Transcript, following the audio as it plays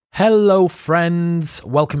Hello, friends.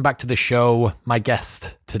 Welcome back to the show. My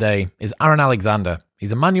guest today is Aaron Alexander.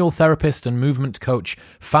 He's a manual therapist and movement coach,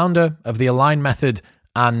 founder of the Align Method,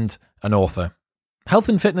 and an author. Health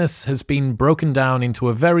and fitness has been broken down into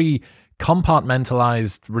a very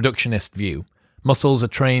compartmentalized, reductionist view. Muscles are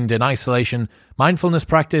trained in isolation, mindfulness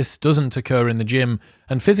practice doesn't occur in the gym,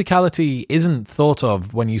 and physicality isn't thought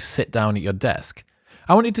of when you sit down at your desk.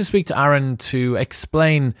 I wanted to speak to Aaron to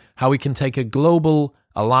explain how we can take a global,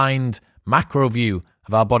 aligned, macro view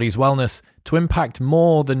of our body's wellness to impact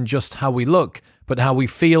more than just how we look, but how we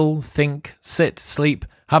feel, think, sit, sleep,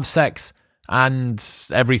 have sex, and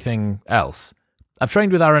everything else. I've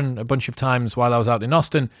trained with Aaron a bunch of times while I was out in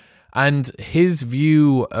Austin, and his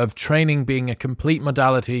view of training being a complete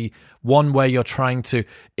modality, one where you're trying to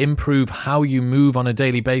improve how you move on a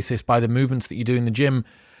daily basis by the movements that you do in the gym,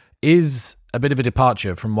 is a bit of a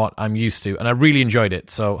departure from what I'm used to, and I really enjoyed it,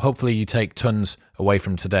 so hopefully you take tons away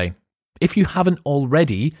from today. If you haven't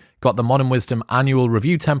already got the Modern Wisdom annual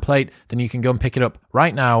review template, then you can go and pick it up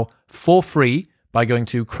right now for free by going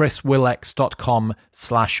to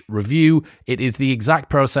chriswillx.com/review. It is the exact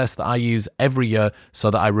process that I use every year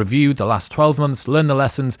so that I review the last 12 months, learn the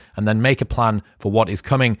lessons, and then make a plan for what is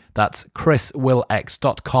coming. That's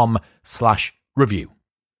chriswillx.com/review.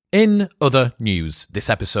 In other news, this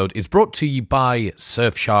episode is brought to you by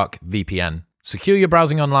Surfshark VPN. Secure your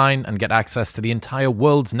browsing online and get access to the entire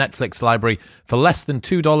world's Netflix library for less than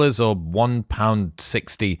 $2 or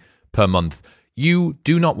 £1.60 per month. You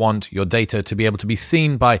do not want your data to be able to be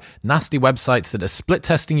seen by nasty websites that are split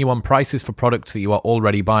testing you on prices for products that you are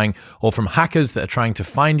already buying, or from hackers that are trying to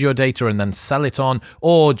find your data and then sell it on,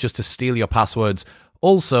 or just to steal your passwords.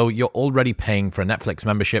 Also, you're already paying for a Netflix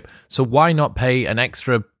membership, so why not pay an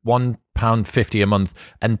extra £1.50 a month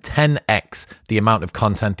and 10x the amount of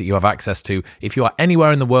content that you have access to? If you are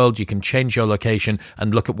anywhere in the world, you can change your location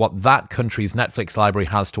and look at what that country's Netflix library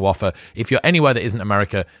has to offer. If you're anywhere that isn't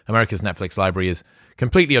America, America's Netflix library is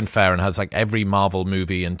completely unfair and has like every Marvel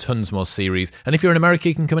movie and tons more series. And if you're in America,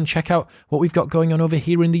 you can come and check out what we've got going on over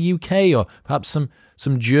here in the UK, or perhaps some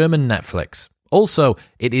German Netflix. Also,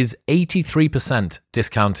 it is 83%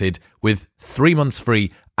 discounted with 3 months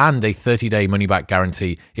free and a 30-day money-back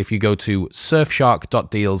guarantee if you go to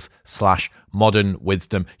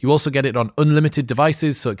surfshark.deals/modernwisdom. You also get it on unlimited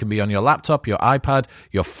devices, so it can be on your laptop, your iPad,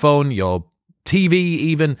 your phone, your TV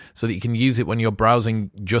even, so that you can use it when you're browsing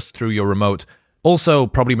just through your remote. Also,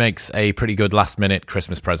 probably makes a pretty good last-minute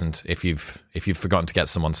Christmas present if you've forgotten to get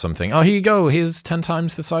someone something. Oh, here you go. Here's 10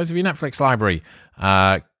 times the size of your Netflix library.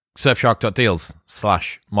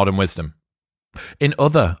 Surfshark.deals/modernwisdom. In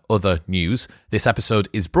other news, this episode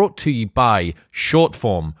is brought to you by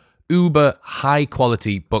Shortform, uber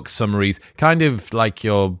high-quality book summaries, kind of like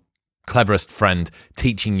your cleverest friend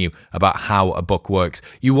teaching you about how a book works.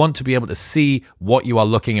 You want to be able to see what you are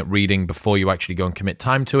looking at reading before you actually go and commit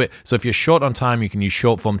time to it. So if you're short on time, you can use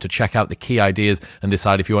Shortform to check out the key ideas and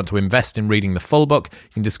decide if you want to invest in reading the full book.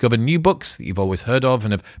 You can discover new books that you've always heard of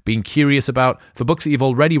and have been curious about. For books that you've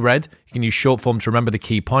already read, you can use Shortform to remember the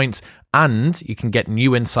key points, and you can get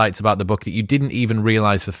new insights about the book that you didn't even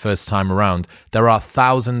realize the first time around. There are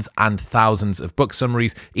thousands and thousands of book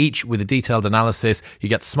summaries, each with a detailed analysis. You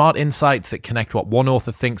get smart insights that connect what one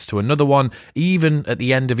author thinks to another one. Even at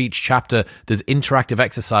the end of each chapter, there's interactive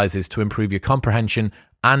exercises to improve your comprehension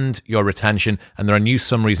and your retention, and there are new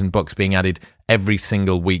summaries and books being added every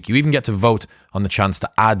single week. You even get to vote on the chance to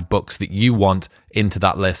add books that you want into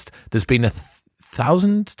that list. There's been a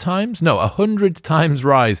 100 times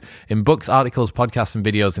rise in books, articles, podcasts, and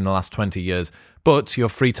videos in the last 20 years. But your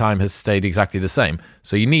free time has stayed exactly the same.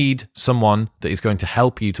 So you need someone that is going to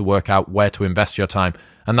help you to work out where to invest your time.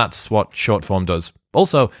 And that's what Shortform does.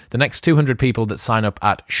 Also, the next 200 people that sign up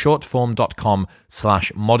at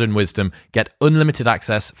shortform.com/modernwisdom get unlimited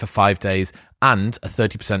access for 5 days and a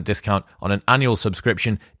 30% discount on an annual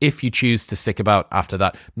subscription if you choose to stick about after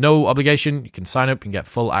that. No obligation. You can sign up and get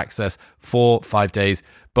full access for 5 days.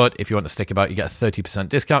 But if you want to stick about, you get a 30%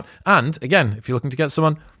 discount. And again, if you're looking to get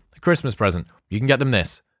someone a Christmas present, you can get them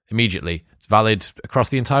this immediately. It's valid across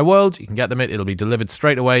the entire world. You can get them it. It'll be delivered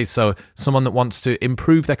straight away. So someone that wants to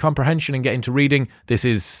improve their comprehension and get into reading, this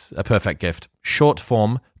is a perfect gift.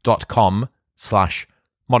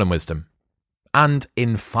 Shortform.com/modernwisdom. And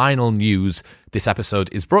in final news, this episode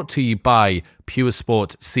is brought to you by Pure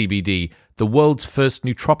Sport CBD. The world's first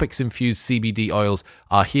nootropics-infused CBD oils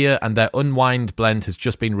are here, and their Unwind blend has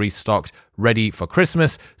just been restocked, ready for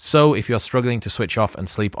Christmas. So if you're struggling to switch off and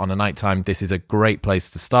sleep on a nighttime, this is a great place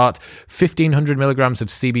to start. 1,500 milligrams of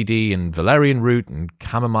CBD and valerian root and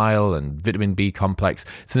chamomile and vitamin B complex.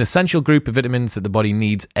 It's an essential group of vitamins that the body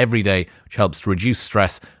needs every day, which helps to reduce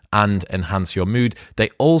stress and enhance your mood. They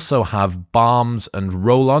also have balms and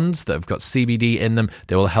roll-ons that have got CBD in them.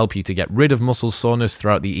 They will help you to get rid of muscle soreness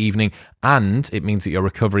throughout the evening, and it means that your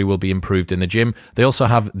recovery will be improved in the gym. They also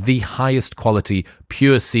have the highest quality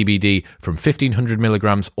pure CBD from 1,500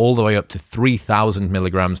 milligrams all the way up to 3,000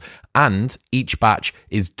 milligrams, and each batch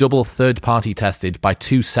is double third-party tested by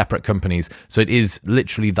 2 separate companies. So it is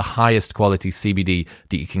literally the highest quality CBD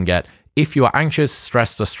that you can get. If you are anxious,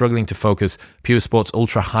 stressed, or struggling to focus, Pure Sports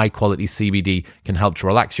Ultra High Quality CBD can help to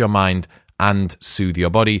relax your mind and soothe your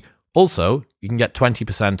body. Also, you can get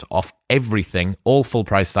 20% off everything, all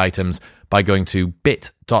full-priced items, by going to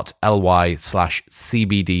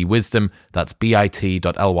bit.ly/CBDwisdom. That's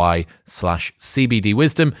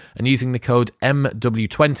bit.ly/CBDwisdom, and using the code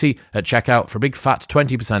MW20 at checkout for a big fat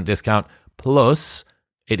 20% discount. Plus,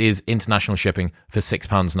 it is international shipping for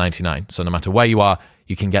 £6.99. So no matter where you are,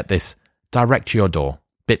 you can get this direct to your door.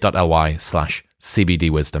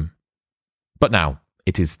 bit.ly/CBDwisdom. But now,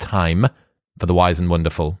 it is time for the wise and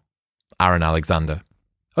wonderful Aaron Alexander.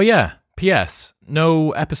 Oh yeah, P.S.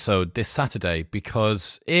 No episode this Saturday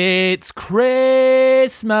because it's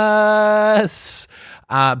Christmas.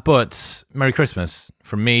 But Merry Christmas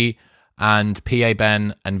from me and P.A.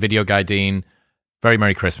 Ben and Video Guy Dean. Very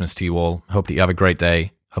Merry Christmas to you all. Hope that you have a great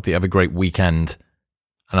day. Hope that you have a great weekend.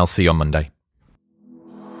 And I'll see you on Monday.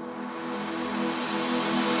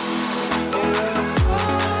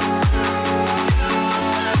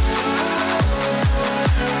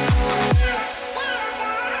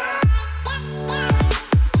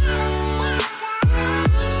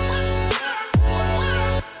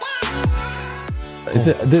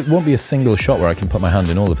 There won't be a single shot where I can put my hand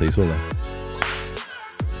in all of these, will there?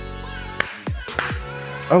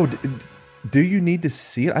 Oh, do you need to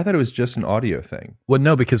see it? I thought it was just an audio thing. Well,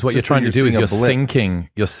 no, because what you're trying to do is you're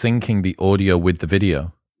syncing the audio with the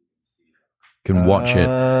video. You can watch it.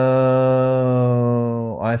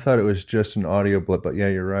 Oh, I thought it was just an audio blip, but yeah,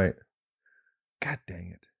 you're right. God dang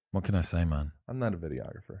it. What can I say, man? I'm not a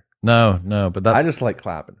videographer. No, but that's... I just like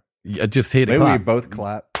clapping. I just hear the Maybe clap. we both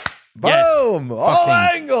clap. Yes. Boom! All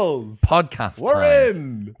angles! Podcast We're time.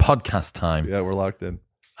 in! Podcast time. Yeah, we're locked in.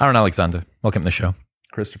 Aaron Alexander, welcome to the show.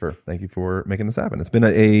 Christopher, thank you for making this happen. It's been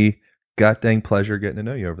a god dang pleasure getting to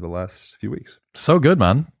know you over the last few weeks. So good,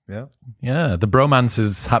 man. Yeah. Yeah, the bromance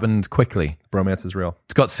has happened quickly. Bromance is real.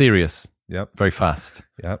 It's got serious. Yep. Very fast.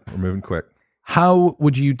 Yep, we're moving quick. How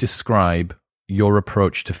would you describe your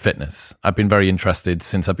approach to fitness? I've been very interested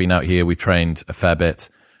since I've been out here. We've trained a fair bit.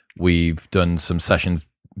 We've done some sessions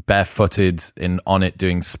barefooted on it,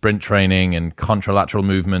 doing sprint training and contralateral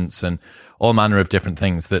movements and all manner of different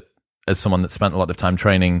things that, as someone that spent a lot of time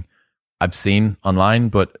training, I've seen online,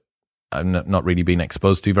 but I've not really been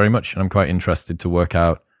exposed to very much. And I'm quite interested to work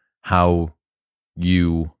out how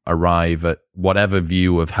you arrive at whatever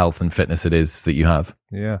view of health and fitness it is that you have.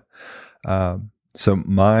 Yeah. So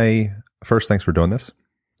my first, thanks for doing this.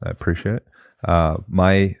 I appreciate it.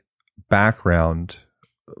 My background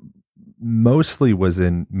mostly was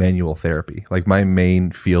in manual therapy. Like my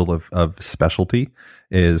main field of specialty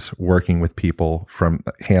is working with people from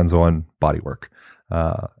hands-on body work.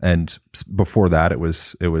 And before that, it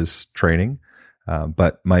was training.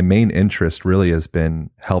 But my main interest really has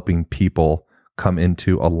been helping people come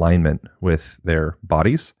into alignment with their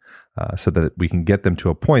bodies, so that we can get them to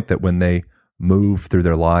a point that when they move through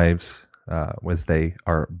their lives, as they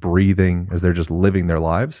are breathing, as they're just living their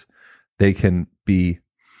lives, they can be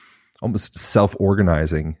almost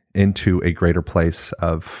self-organizing into a greater place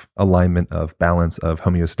of alignment, of balance, of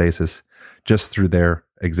homeostasis, just through their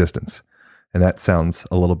existence. And that sounds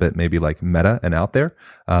a little bit maybe like meta and out there.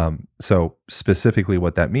 So specifically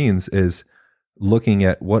what that means is looking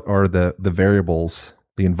at what are the variables,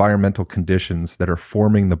 the environmental conditions that are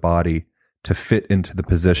forming the body to fit into the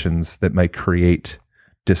positions that might create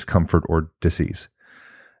discomfort or disease.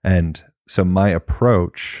 And so my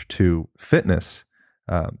approach to fitness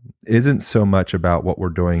isn't so much about what we're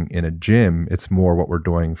doing in a gym. It's more what we're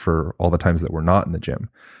doing for all the times that we're not in the gym.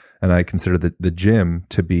 And I consider the gym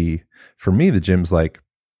to be, for me, the gym's like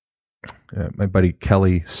my buddy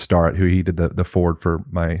Kelly Starrett, who he did the forward for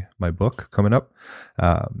my book coming up.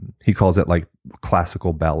 He calls it like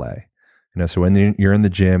classical ballet. So when you're in the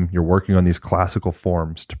gym, you're working on these classical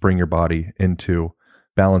forms to bring your body into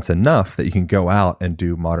balance enough that you can go out and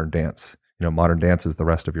do modern dance. Modern dance is the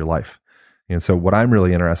rest of your life. And so what I'm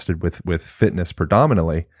really interested with fitness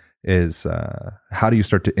predominantly is how do you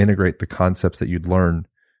start to integrate the concepts that you'd learn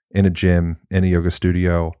in a gym, in a yoga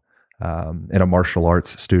studio, in a martial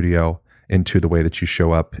arts studio, into the way that you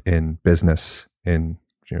show up in business,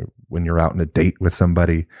 when you're out on a date with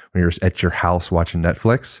somebody, when you're at your house watching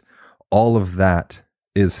Netflix. All of that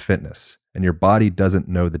is fitness. And your body doesn't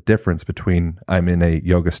know the difference between I'm in a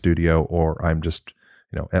yoga studio or I'm just,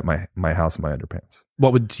 at my house in my underpants.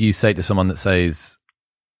 What would you say to someone that says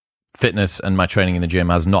fitness and my training in the gym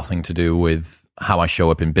has nothing to do with how I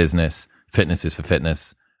show up in business? Fitness is for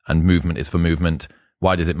fitness and movement is for movement.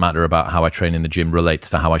 Why does it matter about how I train in the gym relates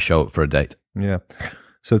to how I show up for a date? Yeah.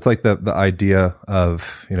 So it's like the idea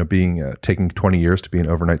of, being taking 20 years to be an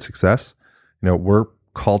overnight success. We're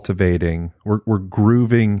cultivating, we're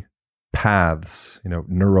grooving paths,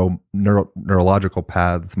 neurological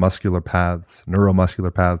paths, muscular paths,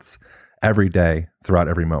 neuromuscular paths every day throughout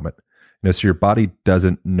every moment. So your body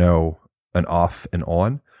doesn't know an off and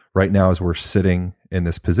on. Right now, as we're sitting in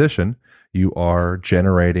this position, you are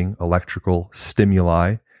generating electrical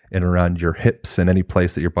stimuli in around your hips and any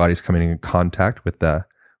place that your body's coming in contact with the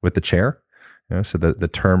chair. So the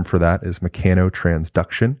term for that is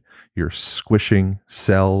mechanotransduction. You're squishing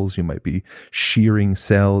cells, you might be shearing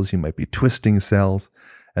cells, you might be twisting cells,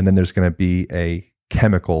 and then there's going to be a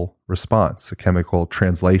chemical response, a chemical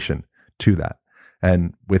translation to that.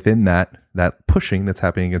 And within that pushing that's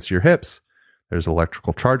happening against your hips, there's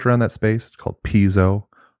electrical charge around that space. It's called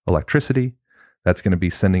piezoelectricity. That's going to be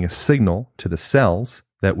sending a signal to the cells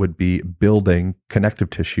that would be building connective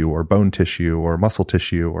tissue or bone tissue or muscle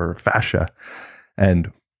tissue or fascia.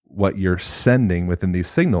 And what you're sending within these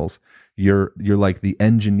signals, you're like the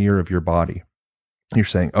engineer of your body. You're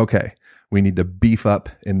saying, okay, we need to beef up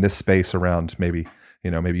in this space around maybe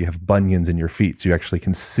you have bunions in your feet. So you actually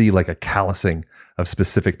can see like a callousing of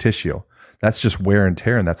specific tissue. That's just wear and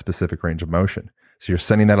tear in that specific range of motion. So you're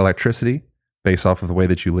sending that electricity based off of the way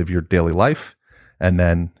that you live your daily life. And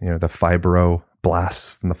then, the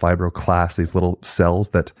fibroblasts and the fibroclasts, these little cells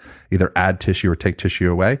that either add tissue or take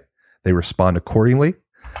tissue away, they respond accordingly.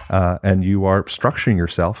 And you are structuring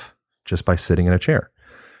yourself just by sitting in a chair.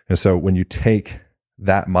 And so when you take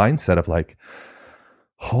that mindset of like,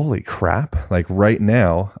 holy crap, like right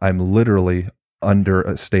now, I'm literally under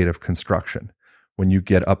a state of construction. When you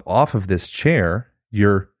get up off of this chair,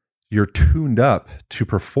 you're tuned up to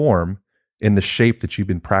perform in the shape that you've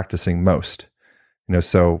been practicing most.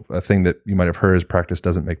 So a thing that you might have heard is practice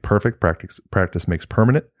doesn't make perfect, practice makes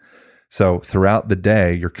permanent. So throughout the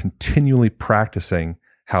day, you're continually practicing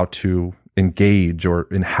how to engage or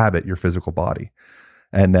inhabit your physical body.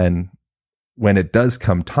 And then when it does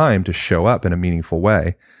come time to show up in a meaningful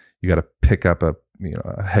way, you got to pick up a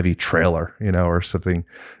heavy trailer, or something,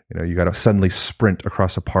 you got to suddenly sprint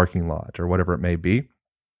across a parking lot or whatever it may be.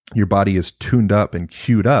 Your body is tuned up and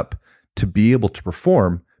queued up to be able to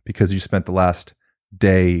perform because you spent the last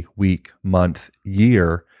day, week, month,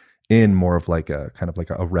 year in more of like a kind of like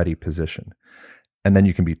a ready position. And then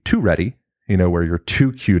you can be too ready, where you're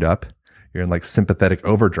too queued up, you're in like sympathetic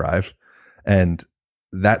overdrive, and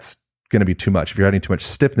that's going to be too much. If you're adding too much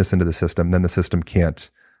stiffness into the system, then the system can't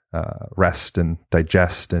rest and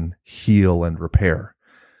digest and heal and repair.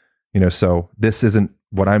 So this isn't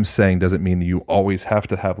what I'm saying doesn't mean that you always have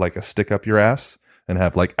to have like a stick up your ass and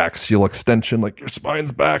have like axial extension, like your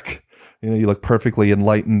spine's back. You look perfectly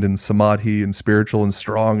enlightened and samadhi and spiritual and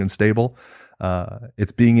strong and stable.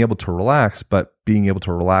 It's being able to relax, but being able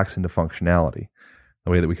to relax into functionality.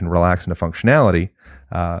 The way that we can relax into functionality,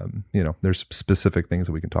 there's specific things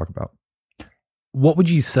that we can talk about. What would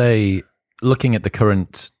you say, looking at the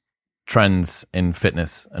current trends in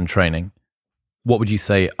fitness and training, what would you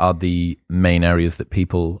say are the main areas that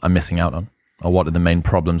people are missing out on? Or what are the main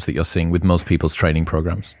problems that you're seeing with most people's training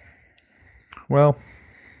programs? Well,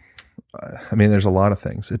 there's a lot of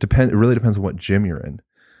things. It really depends on what gym you're in.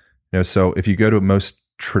 So if you go to a most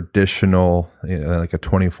traditional, like a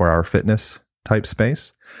 24-hour fitness type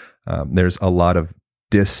space, there's a lot of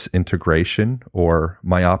disintegration or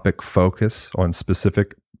myopic focus on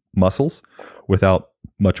specific muscles without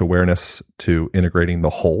much awareness to integrating the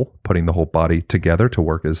whole, putting the whole body together to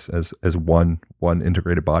work as one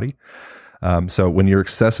integrated body. So when you're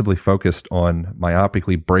excessively focused on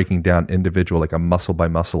myopically breaking down individual, like a muscle by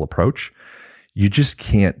muscle approach, you just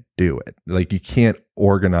can't do it. Like you can't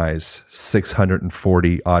organize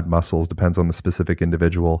 640 odd muscles, depends on the specific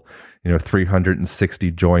individual,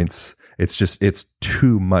 360 joints. It's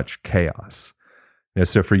too much chaos.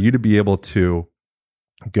 So for you to be able to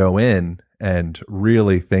go in and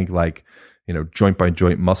really think like, joint by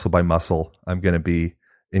joint, muscle by muscle, I'm going to be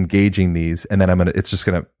engaging these, and then it's just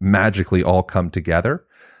going to magically all come together.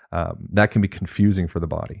 That can be confusing for the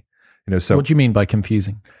body. So what do you mean by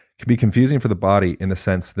confusing? It can be confusing for the body in the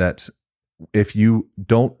sense that if you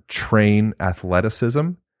don't train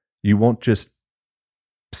athleticism, you won't just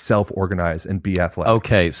self-organize and be athletic.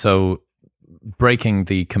 Okay, so breaking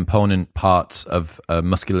the component parts of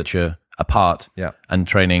musculature apart Yeah. and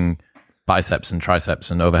training biceps and triceps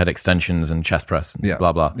and overhead extensions and chest press and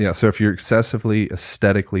blah, blah. Yeah. So if you're excessively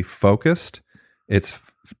aesthetically focused, it's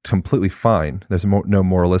completely fine. There's no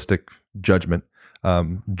moralistic judgment.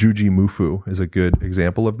 Juji Mufu is a good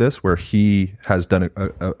example of this, where he has done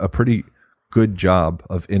a pretty good job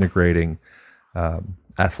of integrating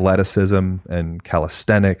athleticism and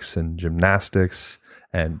calisthenics and gymnastics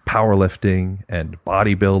and powerlifting and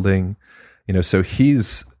bodybuilding. So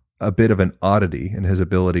he's a bit of an oddity in his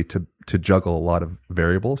ability to juggle a lot of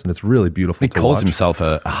variables, and it's really beautiful. He to calls watch. himself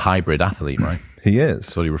a hybrid athlete, right? He is.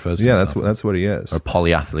 That's what he refers to. Yeah, himself that's what he is. or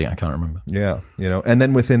polyathlete. I can't remember. Yeah, and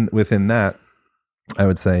then within that, I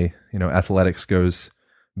would say, athletics goes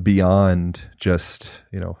beyond just,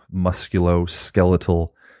 musculoskeletal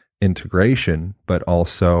integration, but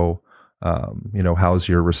also, how's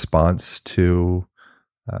your response to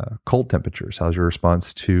cold temperatures? How's your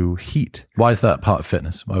response to heat? Why is that part of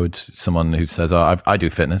fitness? Why would someone who says, I do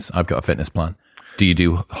fitness, I've got a fitness plan. Do you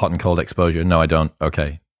do hot and cold exposure? No, I don't.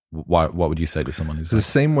 Okay. Why? What would you say to someone who's the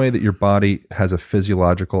same way that your body has a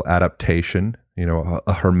physiological adaptation,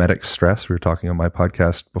 a hermetic stress. We were talking on my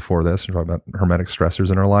podcast before this, we were talking about hermetic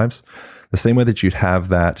stressors in our lives. The same way that you'd have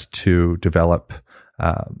that to develop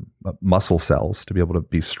muscle cells to be able to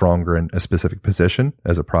be stronger in a specific position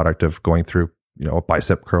as a product of going through, a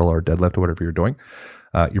bicep curl or a deadlift or whatever you're doing.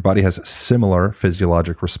 Your body has a similar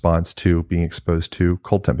physiologic response to being exposed to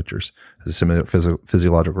cold temperatures, has a similar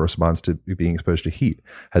physiological response to being exposed to heat,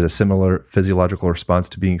 has a similar physiological response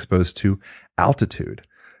to being exposed to altitude.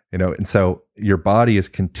 And so your body is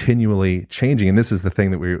continually changing. And this is the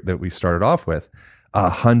thing that we started off with.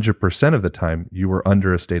 100% of the time you are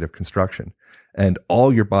under a state of construction, and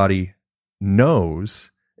all your body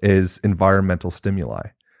knows is environmental stimuli.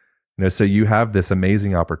 So you have this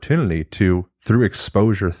amazing opportunity to, through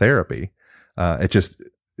exposure therapy,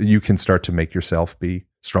 you can start to make yourself be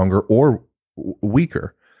stronger or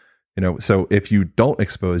weaker. So if you don't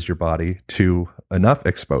expose your body to enough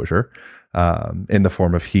exposure, in the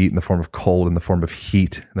form of heat, in the form of cold, in the form of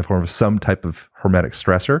heat, in the form of some type of hermetic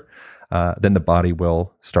stressor, then the body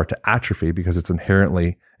will start to atrophy because it's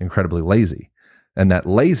inherently incredibly lazy. And that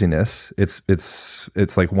laziness,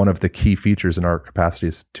 it's like one of the key features in our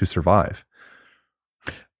capacities to survive.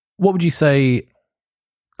 What would you say?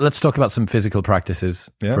 Let's talk about some physical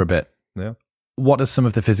practices for a bit. Yeah. What are some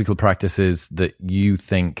of the physical practices that you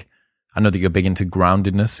think? I know that you're big into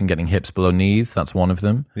groundedness and getting hips below knees. That's one of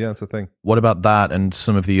them. Yeah, that's a thing. What about that and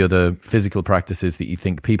some of the other physical practices that you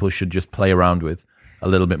think people should just play around with a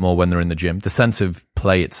little bit more when they're in the gym? The sense of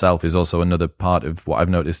play itself is also another part of what I've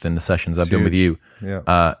noticed in the sessions I've done with you.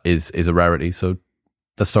 Yeah. Is a rarity. So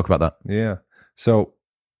let's talk about that. Yeah. So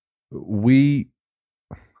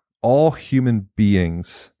all human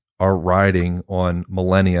beings are riding on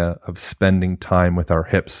millennia of spending time with our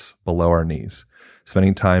hips below our knees,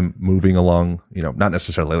 spending time moving along, not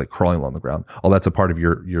necessarily like crawling along the ground. All that's a part of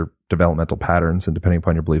your developmental patterns, and depending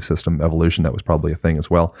upon your belief system, evolution, that was probably a thing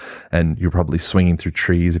as well. And you're probably swinging through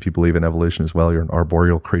trees if you believe in evolution as well. You're an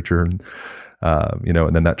arboreal creature, and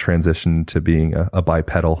and then that transition to being a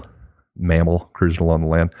bipedal mammal cruising along the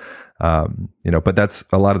land. But that's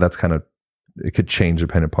a lot of that's kind of, it could change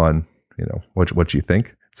depending upon what you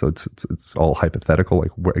think. So it's all hypothetical,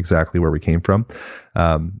 like exactly where we came from.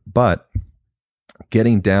 But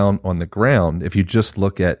getting down on the ground, if you just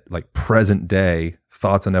look at like present day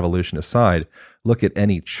thoughts on evolution aside, look at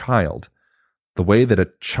any child. The way that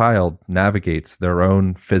a child navigates their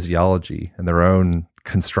own physiology and their own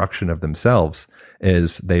construction of themselves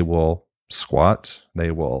is they will squat, they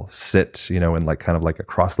will sit, in like kind of like a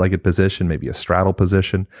cross-legged position, maybe a straddle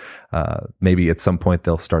position. Maybe at some point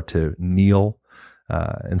they'll start to kneel.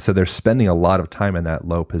 And so they're spending a lot of time in that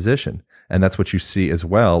low position. And that's what you see as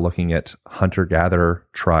well, looking at hunter-gatherer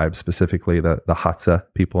tribes, specifically the Hadza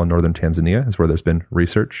people in northern Tanzania, is where there's been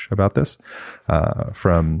research about this.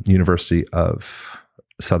 From University of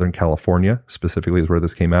Southern California, specifically, is where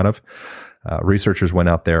this came out of. Researchers went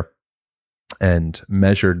out there and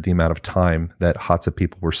measured the amount of time that Hadza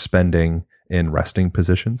people were spending in resting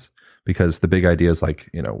positions. Because the big idea is like,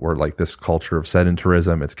 we're like this culture of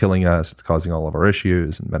sedentarism. It's killing us. It's causing all of our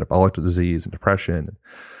issues and metabolic disease and depression.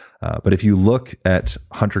 But if you look at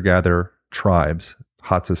hunter-gatherer tribes,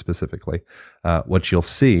 Hadza specifically, what you'll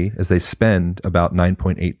see is they spend about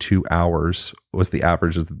 9.82 hours was the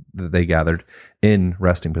average that they gathered in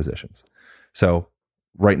resting positions. So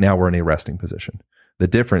right now we're in a resting position. The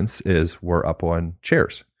difference is we're up on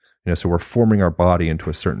chairs. So we're forming our body into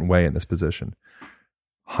a certain way in this position.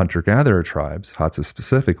 hunter-gatherer tribes, Hadza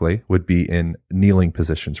specifically, would be in kneeling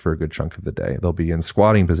positions for a good chunk of the day. They'll be in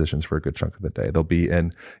squatting positions for a good chunk of the day. They'll be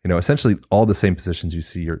in, essentially all the same positions you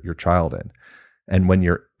see your child in. And when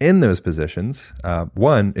you're in those positions,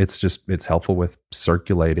 one, it's helpful with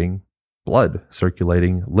circulating blood,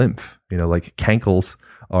 circulating lymph. Like cankles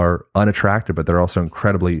are unattractive, but they're also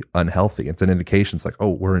incredibly unhealthy. It's an indication. It's like,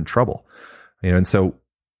 oh, we're in trouble. And so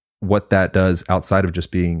what that does outside of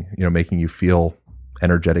just being, making you feel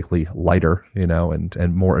energetically lighter,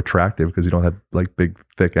 and more attractive because you don't have like big,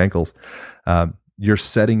 thick ankles, you're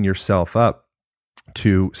setting yourself up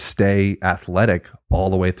to stay athletic all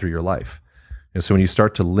the way through your life. So when you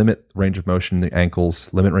start to limit range of motion in the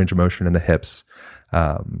ankles, limit range of motion in the hips,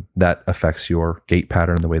 that affects your gait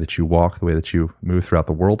pattern, the way that you walk, the way that you move throughout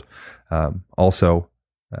the world. Also,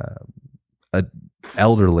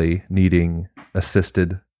 elderly needing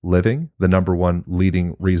assisted living, the number one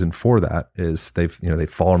leading reason for that is they've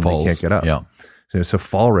fallen and they can't get up. Yeah. So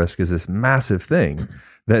fall risk is this massive thing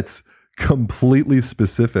that's completely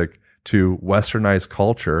specific to westernized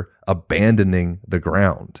culture abandoning the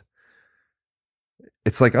ground.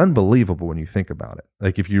 It's like unbelievable when you think about it.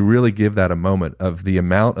 Like if you really give that a moment of the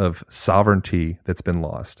amount of sovereignty that's been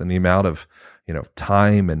lost and the amount of,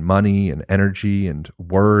 time and money and energy and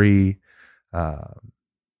worry,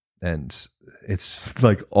 and it's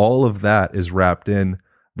like all of that is wrapped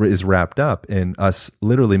up in us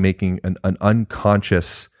literally making an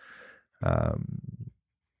unconscious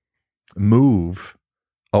move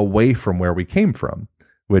away from where we came from,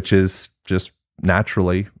 which is just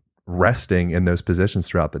naturally resting in those positions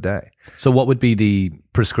throughout the day. So what would be the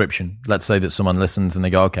prescription? Let's say that someone listens and they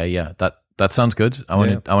go, okay, yeah, that sounds good. I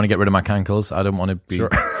want to get rid of my cankles. I don't want to be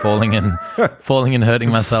falling and hurting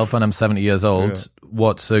myself when I'm 70 years old. Yeah.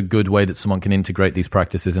 What's a good way that someone can integrate these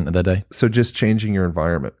practices into their day? So just changing your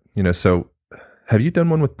environment. So have you done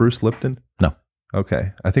one with Bruce Lipton? No.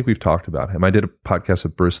 Okay. I think we've talked about him. I did a podcast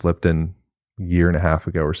with Bruce Lipton a year and a half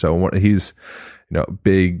ago or so. He's,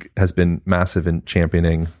 has been massive in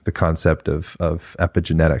championing the concept of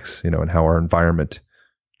epigenetics, and how our environment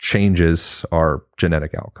changes our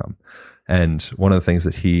genetic outcome. And one of the things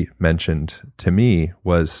that he mentioned to me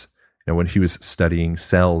was, when he was studying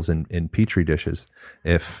cells in Petri dishes,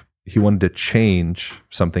 if he wanted to change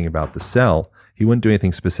something about the cell, he wouldn't do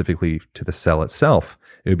anything specifically to the cell itself.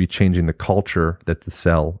 It would be changing the culture that the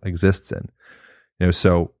cell exists in.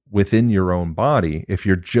 So within your own body, if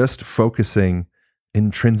you're just focusing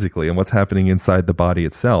intrinsically on what's happening inside the body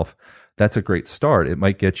itself, that's a great start. It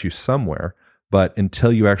might get you somewhere, but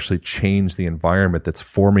until you actually change the environment that's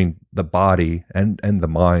forming the body and the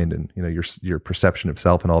mind and your perception of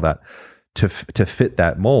self and all that to fit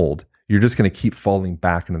that mold, you're just going to keep falling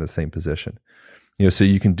back into the same position. So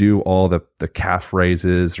you can do all the calf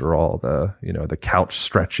raises or all the the couch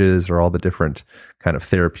stretches or all the different kind of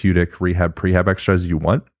therapeutic prehab exercises you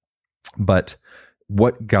want, but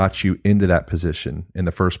what got you into that position in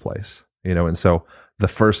the first place? And so the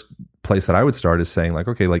first place that I would start is saying like,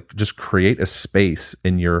 okay, like just create a space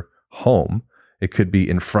in your home. It could be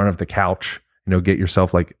in front of the couch, get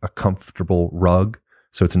yourself like a comfortable rug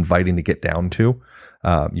so it's inviting to get down to.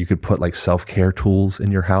 You could put like self-care tools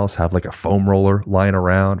in your house, have like a foam roller lying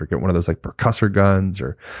around, or get one of those like percussor guns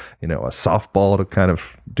or, a softball to kind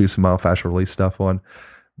of do some myofascial release stuff on.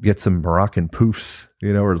 Get some Moroccan poofs,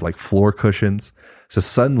 or like floor cushions. So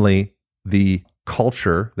suddenly the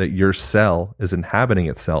culture that your cell is inhabiting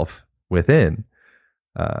itself within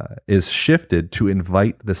is shifted to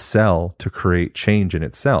invite the cell to create change in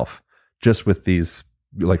itself, just with these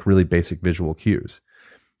like really basic visual cues.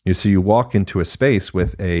 So you walk into a space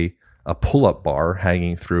with a pull-up bar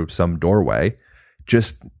hanging through some doorway,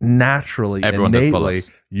 just naturally, innately,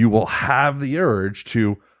 you will have the urge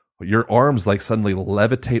to your arms like suddenly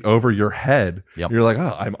levitate over your head. Yep. You're like,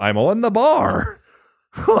 oh, I'm on the bar.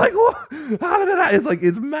 Like, what? How did that? It's like,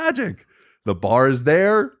 it's magic. The bar is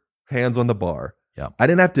there, hands on the bar. Yeah. I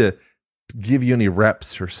didn't have to give you any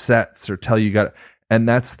reps or sets or tell you got it. And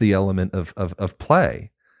that's the element of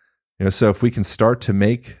play. So if we can start to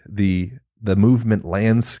make the movement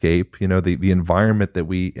landscape, the environment that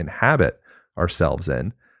we inhabit ourselves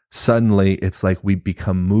in, suddenly it's like we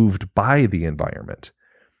become moved by the environment,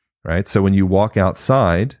 right? So when you walk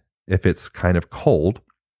outside, if it's kind of cold,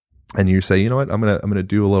 and you say, you know what, I'm gonna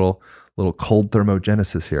do a little cold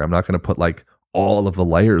thermogenesis here. I'm not gonna put like all of the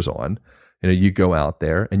layers on. You go out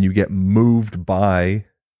there and you get moved by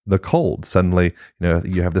the cold. Suddenly,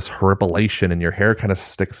 you have this horripilation and your hair kind of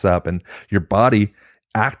sticks up and your body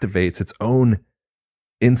activates its own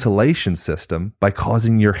insulation system by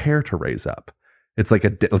causing your hair to raise up. It's like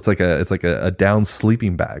a down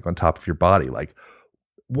sleeping bag on top of your body. Like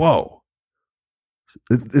whoa,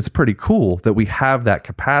 it's pretty cool that we have that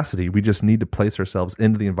capacity. We just need to place ourselves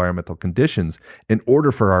into the environmental conditions in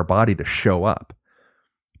order for our body to show up.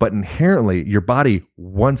 But inherently, your body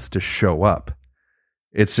wants to show up.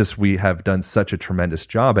 It's just we have done such a tremendous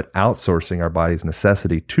job at outsourcing our body's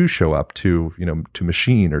necessity to show up to, to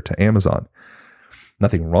machine or to Amazon.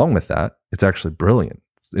 Nothing wrong with that. It's actually brilliant.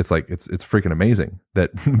 It's freaking amazing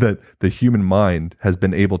that the human mind has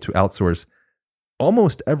been able to outsource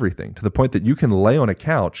almost everything to the point that you can lay on a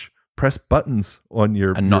couch, press buttons on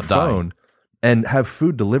your phone, and have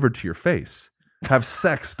food delivered to your face, have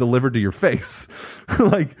sex delivered to your face.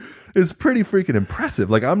 Like, it's pretty freaking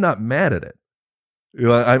impressive. Like, I'm not mad at it.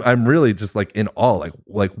 I'm really just like in awe.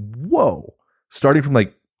 Like whoa! Starting from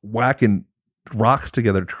like whacking rocks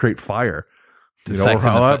together to create fire,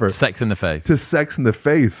 sex in the face, to sex in the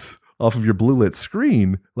face off of your blue lit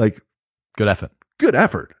screen. Like, good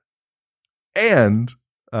effort. And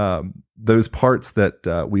those parts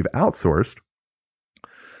that we've outsourced,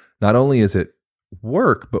 not only is it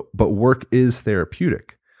work, but work is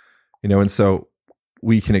therapeutic, and so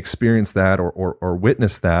we can experience that or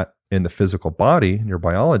witness that in the physical body, in your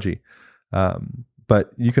biology.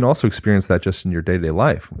 But you can also experience that just in your day-to-day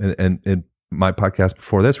life. And in my podcast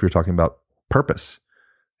before this, we were talking about purpose,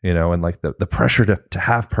 and like the pressure to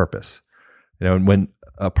have purpose, and when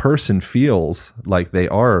a person feels like they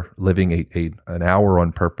are living an hour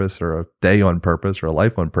on purpose or a day on purpose or a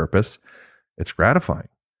life on purpose, it's gratifying,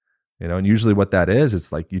 and usually what that is,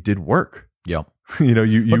 it's like you did work. Yeah.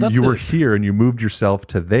 You were here and you moved yourself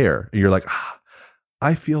to there. And you're like,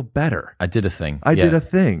 I feel better. I did a thing. I did a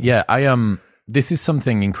thing. Yeah. This is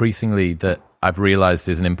something increasingly that I've realized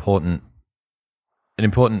is an important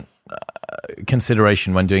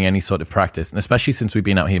consideration when doing any sort of practice, and especially since we've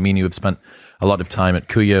been out here. Me and you have spent a lot of time at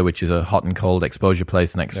Kuya, which is a hot and cold exposure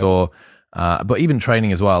place next door, but even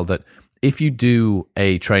training as well, that if you do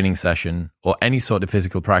a training session or any sort of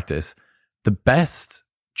physical practice, the best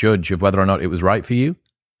judge of whether or not it was right for you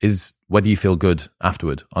is whether you feel good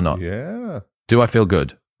afterward or not. Yeah. Do I feel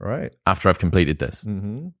good right after I've completed this?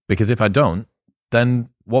 Mm-hmm. Because if I don't, then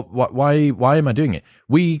why am I doing it?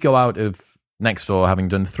 We go out of next door having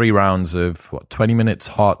done 3 rounds of 20 minutes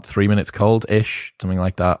hot, 3 minutes cold-ish, something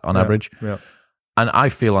like that on average. Yeah. And I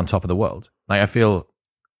feel on top of the world. Like, I feel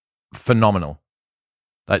phenomenal.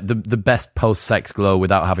 Like the best post-sex glow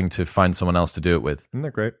without having to find someone else to do it with. Isn't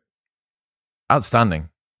that great? Outstanding.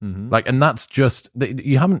 Mm-hmm. Like, and that's just,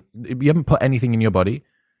 you haven't put anything in your body,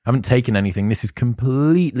 haven't taken anything. This is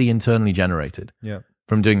completely internally generated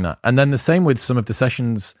from doing that. And then the same with some of the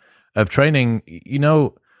sessions of training.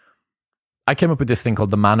 I came up with this thing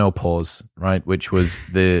called the manopause, right? Which was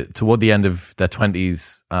toward the end of their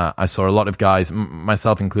 20s. I saw a lot of guys,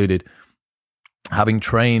 myself included, having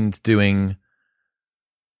trained doing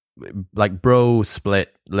like bro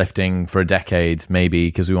split lifting for a decade, maybe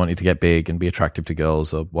because we wanted to get big and be attractive to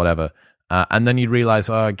girls or whatever. And then you'd realize,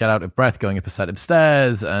 I get out of breath going up a set of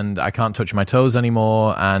stairs and I can't touch my toes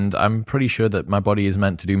anymore. And I'm pretty sure that my body is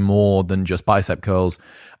meant to do more than just bicep curls.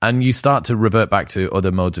 And you start to revert back to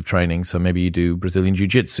other modes of training. So maybe you do Brazilian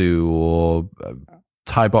Jiu-Jitsu or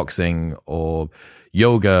Thai boxing or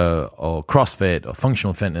yoga or CrossFit or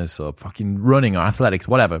functional fitness or fucking running or athletics,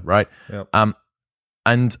 whatever, right? Yep.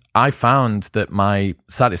 And I found that my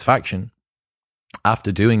satisfaction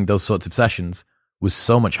after doing those sorts of sessions was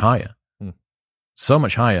so much higher. So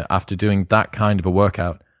much higher after doing that kind of a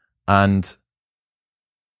workout. And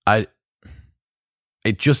it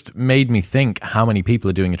just made me think how many people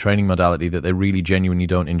are doing a training modality that they really genuinely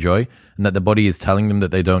don't enjoy, and that the body is telling them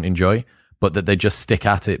that they don't enjoy, but that they just stick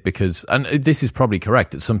at it because, and this is probably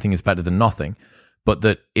correct, that something is better than nothing, but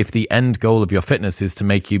that if the end goal of your fitness is to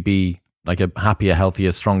make you be like a happier,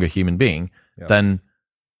 healthier, stronger human being, then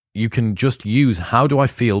you can just use how do I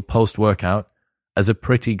feel post-workout as a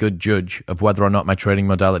pretty good judge of whether or not my training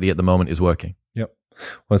modality at the moment is working. Yep.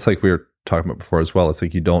 Well, it's like we were talking about before as well. It's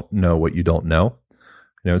like you don't know what you don't know.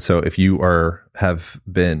 So if you have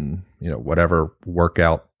been, whatever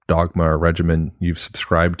workout dogma or regimen you've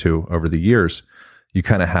subscribed to over the years, you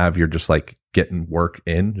kind of have, you're just like getting work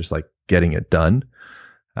in, just like getting it done.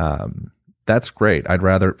 That's great. I'd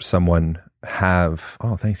rather someone have,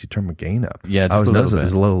 thanks, you turned my gain up. Yeah, just a little bit. It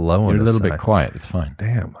was a little low on You're a little side. bit quiet. It's fine.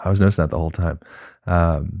 Damn, I was noticing that the whole time.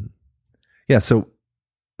 So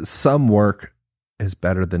some work is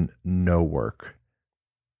better than no work.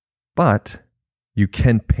 But you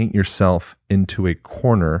can paint yourself into a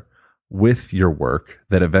corner with your work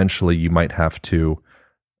that eventually you might have to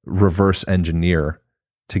reverse engineer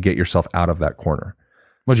to get yourself out of that corner.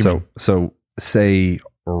 What do you mean? So say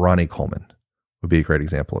Ronnie Coleman would be a great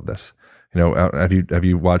example of this. Have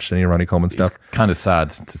you watched any Ronnie Coleman stuff? It's kind of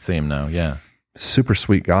sad to see him now. Yeah. Super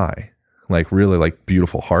sweet guy, like really like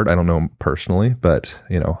beautiful heart. I don't know him personally, but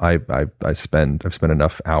I've spent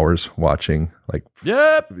enough hours watching like,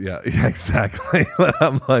 Yep. yeah, exactly.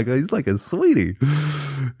 I'm like, he's like a sweetie,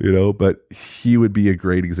 but he would be a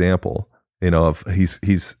great example, of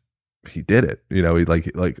he did it, he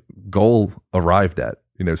like goal arrived at,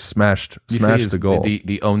 smashed the goal.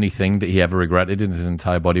 The only thing that he ever regretted in his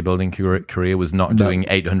entire bodybuilding career was not doing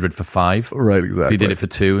 800 for 5. Right, exactly. So he did it for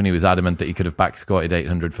 2, and he was adamant that he could have back squatted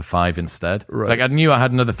 800 for 5 instead. Right. It's like, I knew I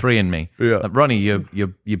had another 3 in me. Yeah. Like, Ronnie, you're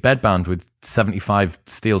bedbound with 75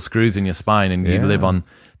 steel screws in your spine, and you live on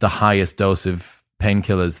the highest dose of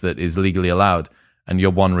painkillers that is legally allowed. And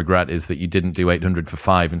your one regret is that you didn't do 800 for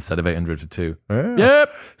 5 instead of 800 for 2. Yeah. Yep.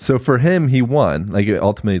 So for him, he won. Like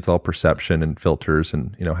ultimately, it's all perception and filters,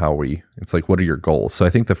 and it's like, what are your goals? So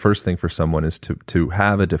I think the first thing for someone is to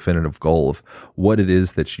have a definitive goal of what it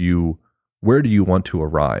is where do you want to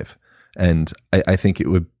arrive? And I think it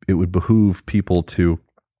would behoove people to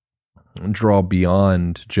draw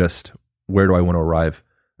beyond just where do I want to arrive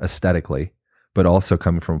aesthetically, but also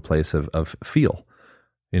coming from a place of feel.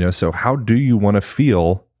 So how do you want to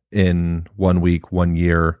feel in 1 week, 1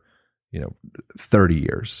 year, 30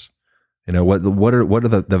 years? What are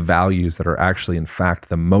the values that are actually, in fact,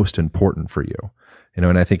 the most important for you?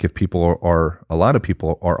 And I think if a lot of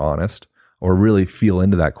people are honest or really feel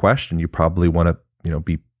into that question, you probably want to, you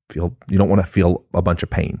don't want to feel a bunch of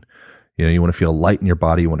pain. You want to feel light in your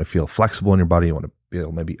body. You want to feel flexible in your body. You want to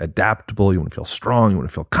feel maybe adaptable. You want to feel strong. You want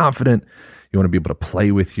to feel confident. You want to be able to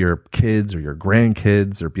play with your kids or your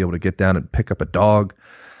grandkids or be able to get down and pick up a dog.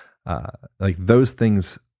 Like those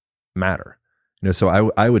things matter. So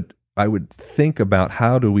I would think about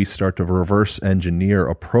how do we start to reverse engineer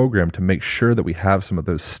a program to make sure that we have some of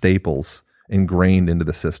those staples ingrained into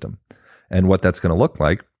the system. And what that's going to look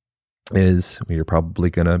like is you're probably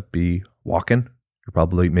going to be walking. You're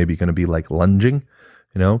probably maybe going to be like lunging,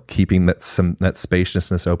 keeping that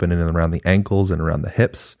spaciousness open in and around the ankles and around the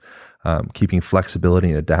hips. Keeping flexibility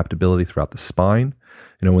and adaptability throughout the spine.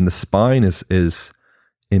 When the spine is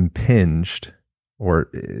impinged, or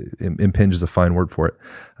impinge is a fine word for it,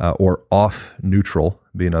 or off neutral,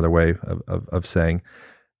 be another way of saying,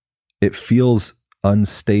 it feels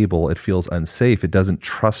unstable, it feels unsafe, it doesn't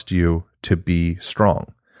trust you to be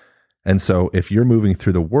strong. And so if you're moving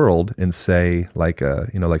through the world in, say, like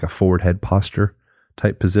a forward head posture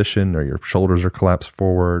type position, or your shoulders are collapsed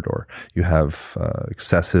forward, or you have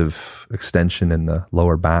excessive extension in the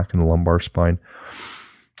lower back and the lumbar spine,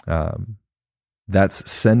 that's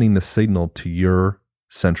sending the signal to your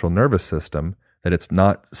central nervous system that it's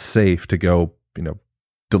not safe to go,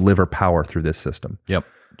 deliver power through this system. Yep.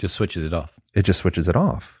 Just switches it off. It just switches it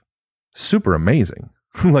off. Super amazing.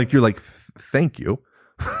 Like you're like, thank you.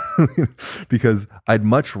 Because I'd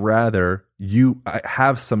much rather I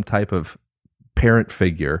have some type of parent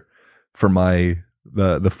figure for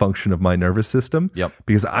the function of my nervous system. Yep.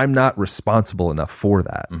 Because I'm not responsible enough for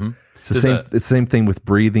that. Mm-hmm. It's the same thing with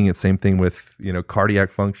breathing. It's the same thing with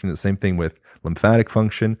cardiac function. It's the same thing with lymphatic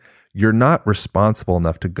function. You're not responsible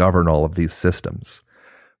enough to govern all of these systems.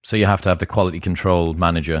 So you have to have the quality control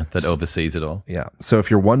manager that oversees it all. Yeah. So if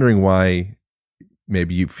you're wondering why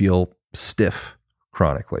maybe you feel stiff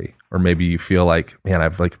chronically, or maybe you feel like, man,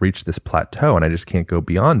 I've like reached this plateau and I just can't go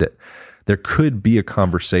beyond it, there could be a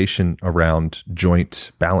conversation around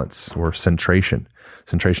joint balance or centration.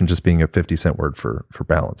 Centration just being a 50-cent word for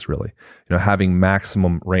balance, really. Having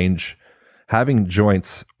maximum range, having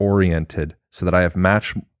joints oriented so that I have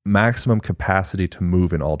maximum capacity to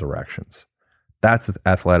move in all directions. That's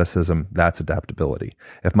athleticism. That's adaptability.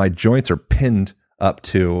 If my joints are pinned up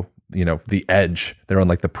to, the edge, they're on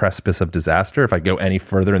like the precipice of disaster. If I go any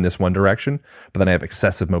further in this one direction, but then I have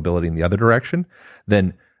excessive mobility in the other direction,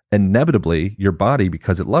 then inevitably your body,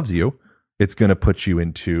 because it loves you, it's going to put you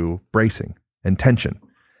into bracing and tension.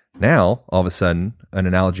 Now, all of a sudden, an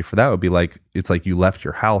analogy for that would be like, it's like you left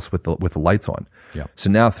your house with the lights on. Yeah. So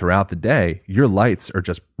now throughout the day, your lights are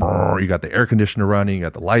just, you got the air conditioner running, you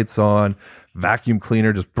got the lights on, vacuum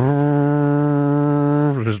cleaner, just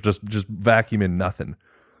vacuuming nothing.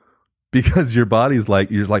 Because your body's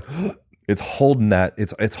like, you're like, it's holding that,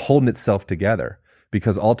 it's holding itself together,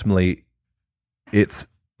 because ultimately it's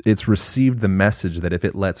received the message that if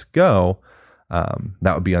it lets go,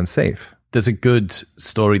 that would be unsafe. There's a good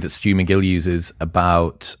story that Stu McGill uses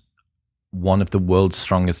about one of the world's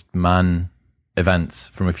strongest man events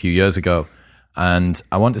from a few years ago. And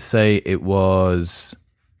I want to say it was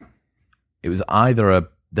either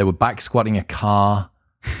they were back squatting a car,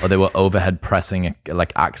 or they were overhead pressing,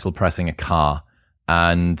 like axle pressing a car.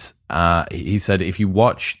 And he said if you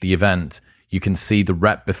watch the event, you can see the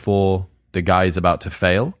rep before the guy is about to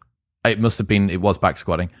fail. It was back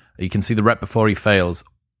squatting. You can see the rep before he fails.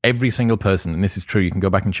 Every single person, and this is true, you can go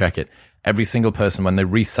back and check it. Every single person, when they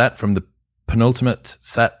reset from the penultimate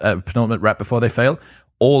rep before they fail,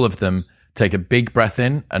 all of them take a big breath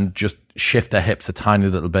in and just shift their hips a tiny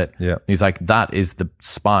little bit. Yeah. And he's like, that is the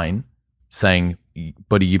spine saying,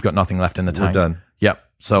 buddy, you've got nothing left in the tank. We're done. Yep.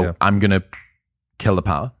 So I'm going to kill the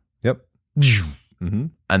power. Yep. Mm-hmm.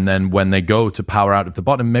 And then when they go to power out of the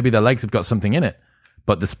bottom, maybe their legs have got something in it,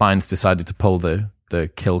 but the spine's decided to pull the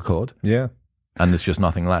kill cord. Yeah. And there's just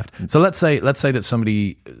nothing left. So let's say that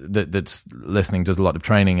somebody that's listening does a lot of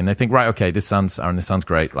training and they think, right, okay, Aaron, this sounds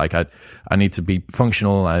great. Like I need to be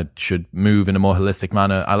functional. I should move in a more holistic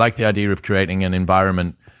manner. I like the idea of creating an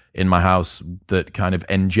environment in my house that kind of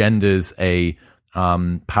engenders a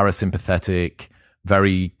parasympathetic,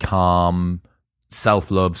 very calm,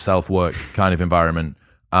 self-love, self-work kind of environment.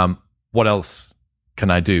 What else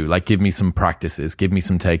can I do? Like, give me some practices, give me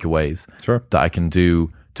some takeaways that I can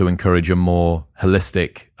do to encourage a more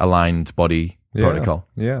holistic, aligned body protocol.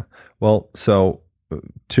 Yeah. Well, so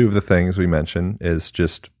two of the things we mentioned is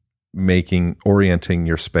just orienting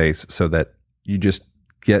your space so that you just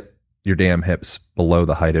get your damn hips below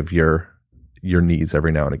the height of your knees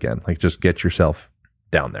every now and again. Like, just get yourself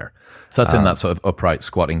down there. So that's in that sort of upright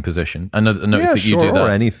squatting position. And I notice that you do that.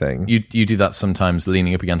 Or anything. You do that sometimes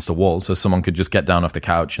leaning up against a wall. So someone could just get down off the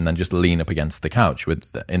couch and then just lean up against the couch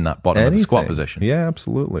in that bottom of the squat position. Yeah,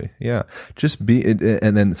 absolutely. Yeah. Just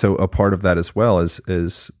and then so a part of that as well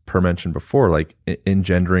is per mentioned before, like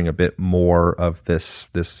engendering a bit more of this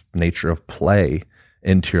nature of play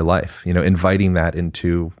into your life, inviting that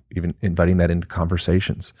into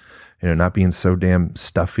conversations, not being so damn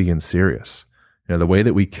stuffy and serious. The way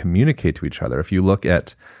that we communicate to each other, if you look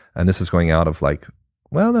at, and this is going out of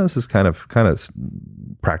this is kind of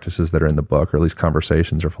practices that are in the book, or at least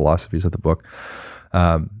conversations or philosophies of the book.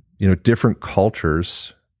 Different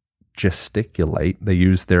cultures gesticulate. They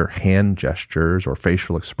use their hand gestures or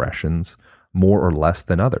facial expressions more or less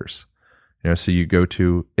than others. So you go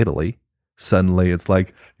to Italy, suddenly it's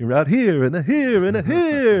like you're out here and here and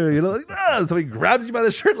here, somebody grabs you by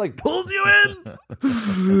the shirt, like pulls you in.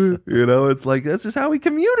 It's like that's just how we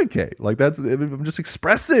communicate. Like I'm just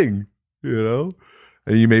expressing, And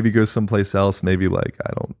you maybe go someplace else, maybe like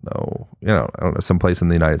I don't know, someplace in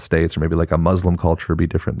the United States, or maybe like a Muslim culture would be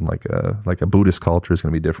different, than like a Buddhist culture is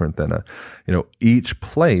going to be different than each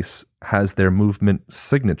place has their movement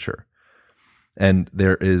signature, and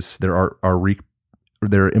there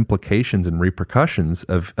are implications and repercussions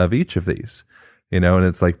of each of these, and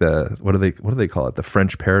it's like what do they call it? The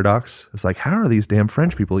French paradox. It's like, how are these damn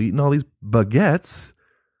French people eating all these baguettes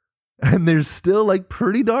and they're still like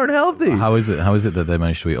pretty darn healthy? How is it that they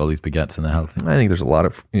manage to eat all these baguettes and they're healthy? I think there's a lot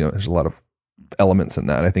of elements in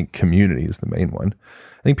that. I think community is the main one.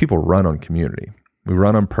 I think people run on community. We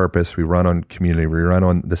run on purpose. We run on community. We run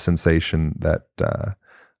on the sensation that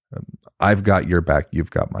I've got your back,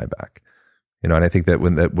 you've got my back. And I think that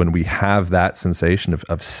when we have that sensation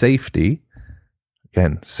of safety,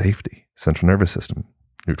 again, safety, central nervous system,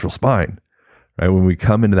 neutral spine, right? When we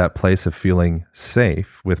come into that place of feeling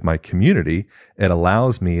safe with my community, it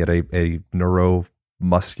allows me at a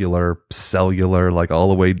neuromuscular, cellular, like all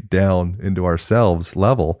the way down into ourselves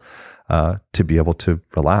level, to be able to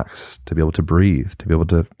relax, to be able to breathe, to be able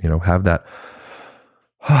to, have that.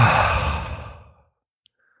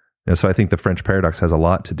 So I think the French paradox has a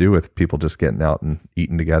lot to do with people just getting out and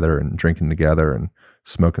eating together and drinking together and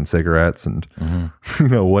smoking cigarettes and,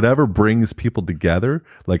 whatever brings people together.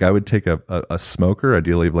 Like I would take a smoker,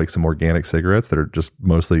 ideally like some organic cigarettes that are just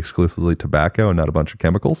mostly exclusively tobacco and not a bunch of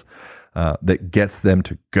chemicals, that gets them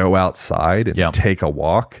to go outside and take a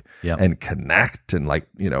walk and connect and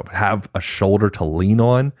have a shoulder to lean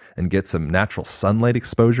on and get some natural sunlight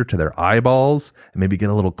exposure to their eyeballs and maybe get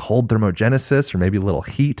a little cold thermogenesis or maybe a little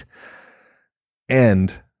heat.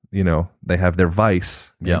 And, they have their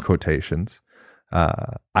vice in quotations.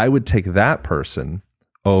 I would take that person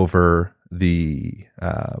over the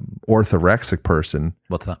orthorexic person.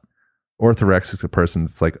 What's that? Orthorexic is a person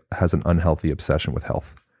that's has an unhealthy obsession with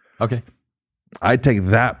health. Okay. I'd take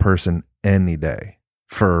that person any day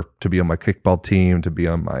to be on my kickball team, to be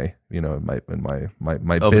on my,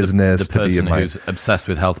 my business, the person to be in my, who's obsessed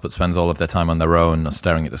with health but spends all of their time on their own,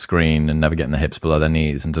 staring at the screen and never getting the hips below their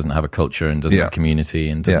knees and doesn't have a culture and doesn't have community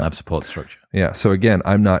and doesn't have support structure. Yeah. So again,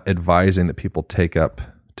 I'm not advising that people take up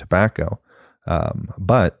tobacco.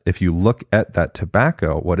 But if you look at that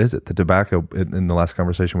tobacco, what is it? The tobacco, in the last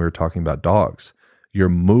conversation, we were talking about dogs. You're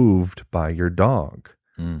moved by your dog.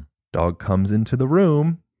 Dog comes into the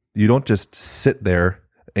room. You don't just sit there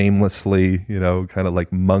aimlessly, kind of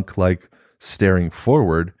like monk-like staring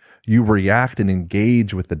forward. You react and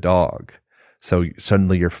engage with the dog. So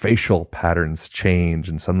suddenly your facial patterns change,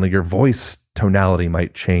 and suddenly your voice tonality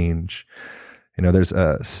might change. There's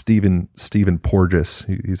Stephen Porges.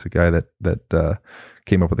 He's a guy that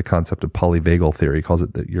came up with the concept of polyvagal theory. He calls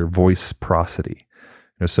it your voice prosody.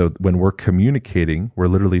 So when we're communicating, we're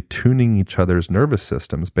literally tuning each other's nervous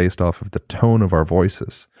systems based off of the tone of our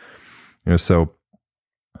voices. So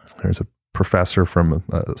there's a professor from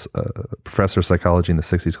professor of psychology in the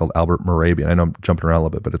 60s called Albert Mehrabian. I know I'm jumping around a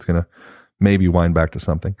little bit, but it's going to maybe wind back to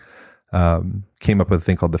something. Came up with a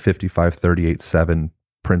thing called the 55-38-7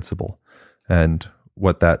 principle. And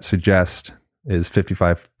what that suggests is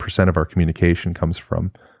 55% of our communication comes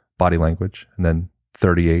from body language, and then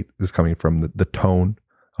 38 is coming from the tone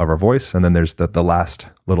of our voice. And then there's the last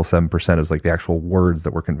little 7% is like the actual words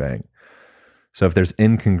that we're conveying. So if there's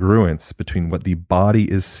incongruence between what the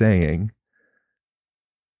body is saying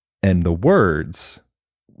and the words,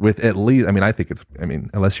 with at least, I think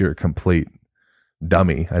unless you're a complete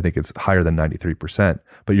dummy, I think it's higher than 93%,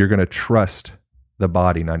 but you're going to trust the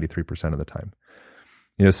body 93% of the time.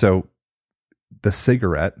 So the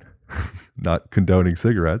cigarette, not condoning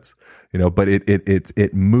cigarettes, but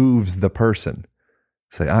it moves the person.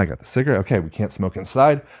 Say, I got the cigarette. Okay, we can't smoke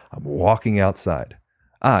inside. I'm walking outside.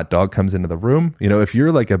 Dog comes into the room. If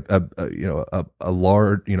you're like a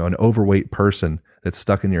large, an overweight person that's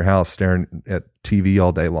stuck in your house staring at TV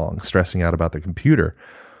all day long, stressing out about the computer,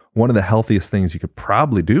 one of the healthiest things you could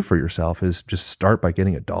probably do for yourself is just start by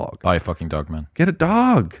getting a dog. Buy a fucking dog, man. Get a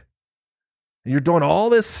dog. You're doing all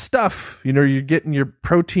this stuff. You're getting your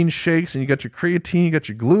protein shakes, and you got your creatine, you got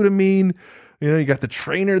your glutamine, you got the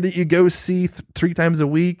trainer that you go see 3 times a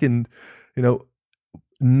week. And,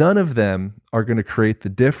 none of them are going to create the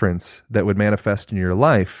difference that would manifest in your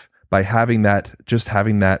life by having that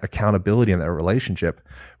accountability and that relationship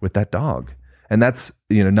with that dog. And that's,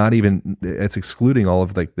 not even, it's excluding all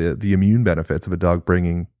of like the immune benefits of a dog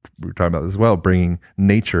we were talking about this as well, bringing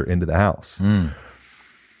nature into the house.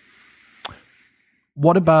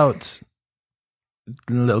 What about,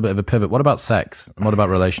 a little bit of a pivot, what about sex? What about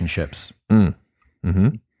relationships? Mm-hmm.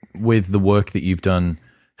 With the work that you've done,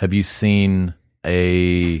 have you seen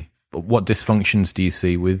what dysfunctions do you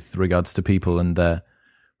see with regards to people and their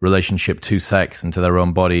relationship to sex and to their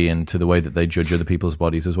own body and to the way that they judge other people's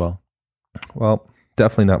bodies as well? Well,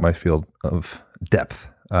 definitely not my field of depth,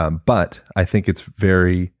 but I think it's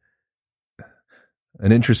an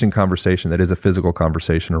interesting conversation that is a physical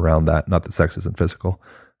conversation around that. Not that sex isn't physical,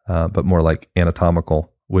 but more like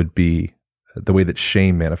anatomical would be the way that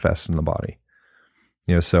shame manifests in the body.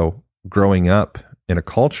 So growing up in a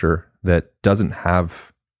culture that doesn't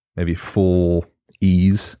have maybe full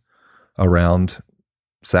ease around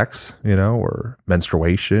sex, or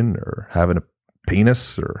menstruation, or having a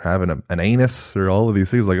penis, or having an anus, or all of these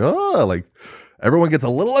things, like everyone gets a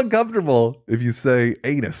little uncomfortable if you say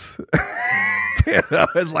anus.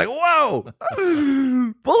 It's like, whoa,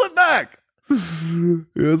 pull it back. It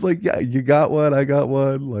was like, yeah, you got one, I got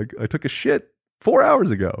one. Like, I took a shit 4 hours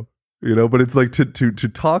ago, but it's like to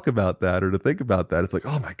talk about that or to think about that. It's like,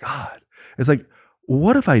 oh my God. It's like,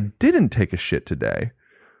 what if I didn't take a shit today?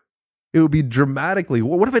 It would be dramatically,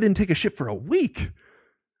 what if I didn't take a shit for a week?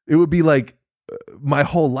 It would be like my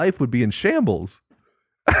whole life would be in shambles.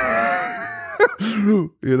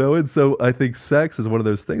 And so I think sex is one of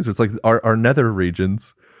those things where it's like our nether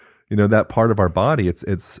regions, that part of our body,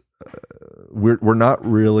 we're not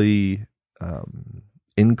really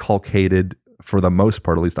inculcated, for the most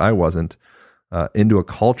part, at least I wasn't, into a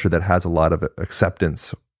culture that has a lot of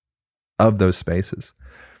acceptance of those spaces.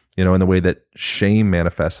 In the way that shame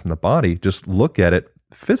manifests in the body, just look at it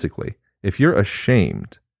physically. If you're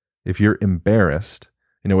ashamed, if you're embarrassed,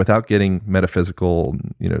 without getting metaphysical,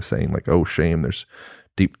 saying like, oh, shame, there's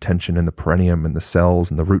deep tension in the perineum and the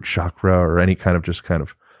cells and the root chakra, or any kind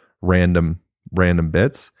of random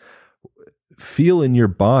bits. Feel in your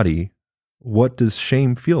body, what does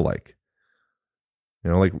shame feel like?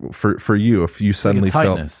 Like for you, if you suddenly like a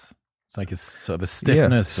tightness. It's like a sort of a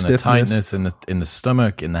stiffness and a tightness in the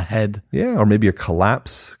stomach, in the head. Yeah, or maybe a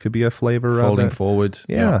collapse could be a flavor. Folding forward.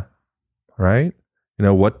 Yeah. Right?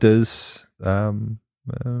 What does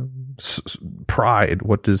pride,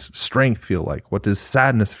 what does strength feel like? What does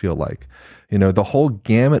sadness feel like? The whole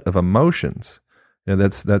gamut of emotions.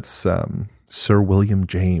 That's Sir William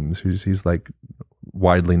James, he's like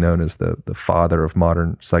widely known as the father of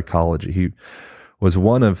modern psychology. He was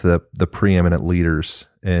one of the preeminent leaders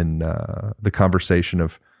in the conversation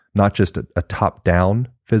of not just a top-down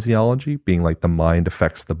physiology, being like the mind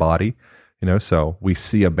affects the body. So we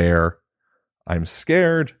see a bear, I'm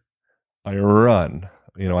scared, I run,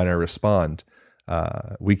 and I respond.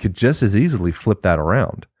 We could just as easily flip that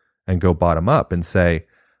around and go bottom up and say,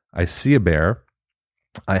 I see a bear,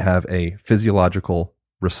 I have a physiological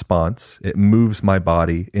response. It moves my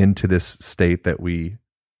body into this state that we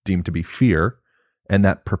deem to be fear, and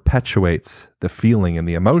that perpetuates the feeling and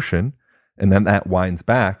the emotion. And then that winds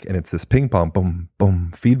back, and it's this ping pong, boom,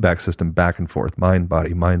 boom, feedback system back and forth, mind,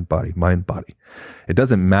 body, mind, body, mind, body. It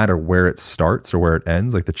doesn't matter where it starts or where it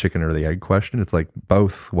ends, like the chicken or the egg question. It's like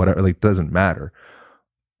both, whatever, like, doesn't matter.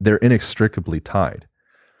 They're inextricably tied.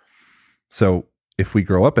 So if we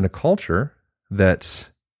grow up in a culture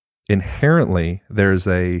that inherently there's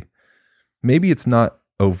maybe it's not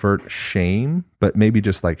overt shame, but maybe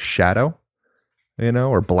just like shadow,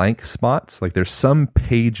 or blank spots. Like there's some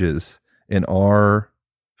pages in our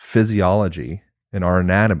physiology, in our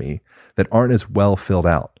anatomy, that aren't as well filled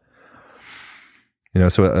out.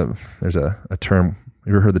 So there's a term.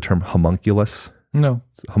 You ever heard the term homunculus? No.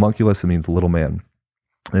 Homunculus, it means little man.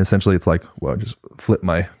 And essentially it's like, well, just flip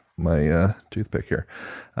my toothpick here.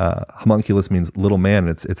 Homunculus means little man.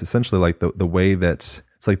 It's essentially like the way that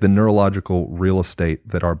it's like the neurological real estate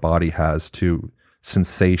that our body has to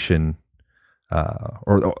sensation,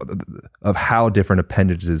 or of how different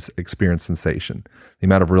appendages experience sensation, the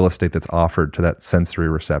amount of real estate that's offered to that sensory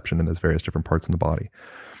reception in those various different parts in the body.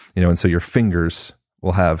 And so your fingers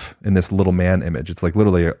will have, in this little man image, it's like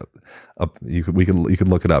literally you could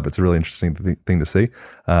look it up. It's a really interesting thing to see.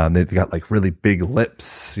 They've got like really big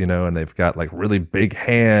lips, and they've got like really big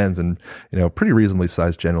hands and, pretty reasonably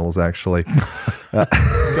sized genitals actually. He's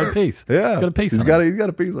got a piece. Yeah. He's got a piece. He's got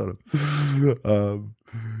a piece on him.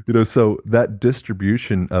 So that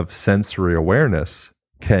distribution of sensory awareness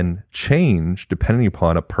can change depending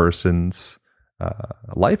upon a person's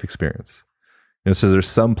life experience. So there's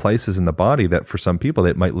some places in the body that for some people,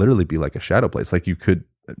 it might literally be like a shadow place. Like you could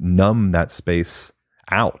numb that space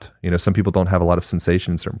out. Some people don't have a lot of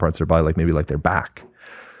sensation in certain parts of their body, like maybe like their back.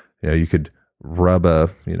 You could rub a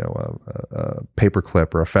paper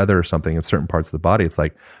clip or a feather or something in certain parts of the body. It's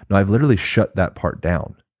like, no, I've literally shut that part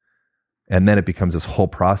down. And then it becomes this whole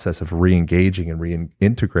process of re-engaging and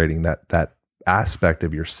reintegrating that aspect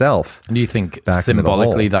of yourself. And do you think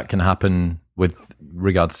symbolically that can happen with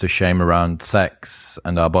regards to shame around sex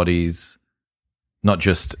and our bodies, not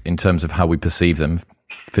just in terms of how we perceive them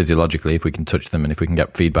physiologically, if we can touch them and if we can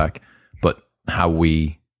get feedback, but how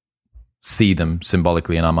we see them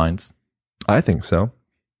symbolically in our minds? I think so.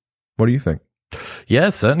 What do you think? Yeah,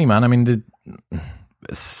 certainly, man. I mean,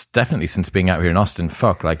 definitely since being out here in Austin,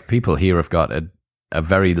 like people here have got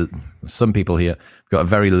some people here have got a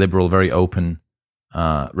very liberal, very open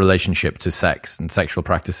relationship to sex and sexual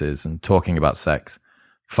practices and talking about sex.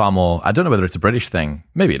 Far more, I don't know whether it's a British thing,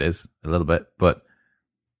 maybe it is a little bit, but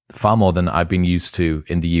far more than I've been used to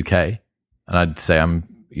in the UK. And I'd say I'm,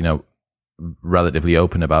 relatively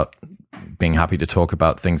open about being happy to talk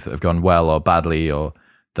about things that have gone well or badly or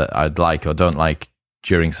that I'd like or don't like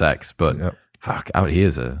during sex. But fuck, out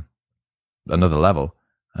here's another level.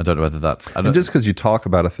 I don't know whether that's... And just because you talk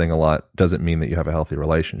about a thing a lot doesn't mean that you have a healthy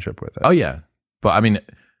relationship with it. Oh, yeah. But I mean,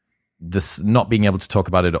 this not being able to talk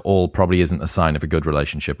about it at all probably isn't a sign of a good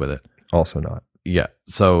relationship with it. Also not. Yeah.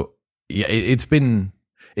 So, yeah, it's been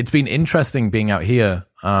interesting being out here.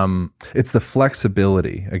 It's the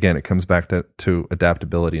flexibility. Again, it comes back to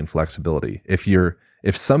adaptability and flexibility.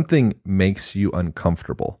 If something makes you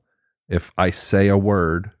uncomfortable, if I say a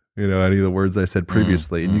word, any of the words I said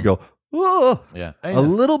previously, and you go, oh, yeah, a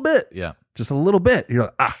little bit, yeah, just a little bit,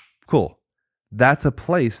 you're like, cool. That's a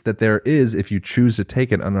place that there is, if you choose to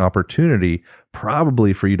take it, an opportunity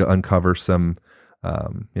probably for you to uncover some,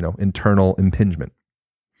 internal impingement.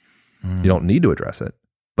 You don't need to address it,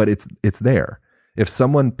 but it's there. If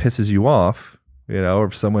someone pisses you off, or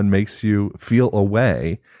if someone makes you feel a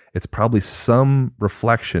way, it's probably some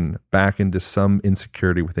reflection back into some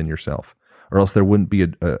insecurity within yourself, or else there wouldn't be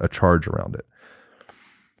a charge around it.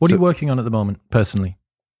 What are you working on at the moment, personally?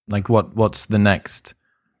 Like what's the next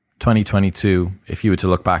 2022, if you were to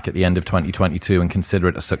look back at the end of 2022 and consider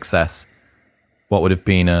it a success, what would have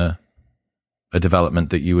been a development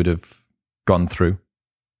that you would have gone through?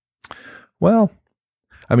 Well,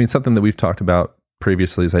 I mean, something that we've talked about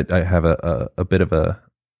previously is I have a bit of a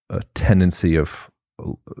tendency of, I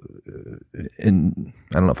don't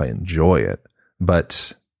know if I enjoy it,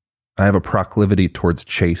 but I have a proclivity towards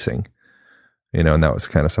chasing. And that was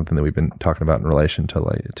kind of something that we've been talking about in relation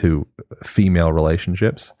to female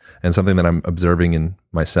relationships, and something that I'm observing in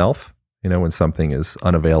myself. When something is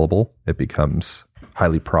unavailable, it becomes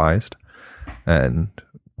highly prized. And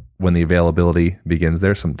when the availability begins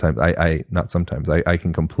there, sometimes I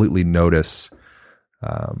can completely notice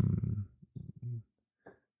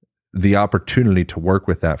the opportunity to work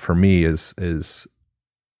with that for me is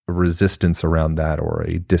a resistance around that, or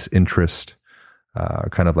a disinterest,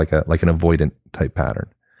 kind of like an avoidant type pattern,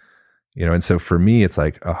 and so for me it's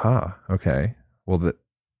like, okay, well,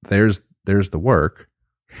 there's the work,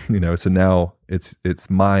 so now it's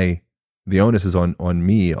the onus is on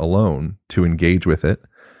me alone to engage with it,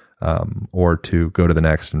 or to go to the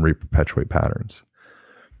next and re-perpetuate patterns.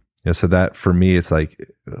 So that for me, it's like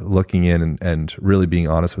looking in and really being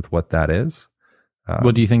honest with what that is.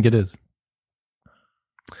 What do you think it is?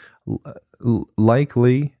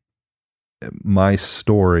 Likely my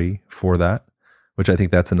story for that, which I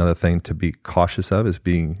think that's another thing to be cautious of, is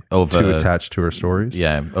being too attached to our stories.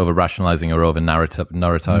 Yeah, over rationalizing or over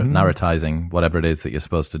narratizing whatever it is that you're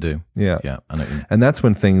supposed to do. Yeah. I know what you mean. And that's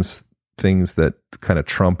when things that kind of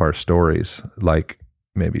trump our stories, like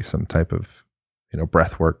maybe some type of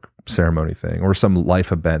breathwork ceremony thing, or some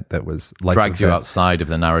life event that was dragged you outside of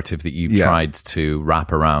the narrative that you've tried to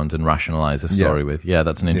wrap around and rationalize a story with. Yeah,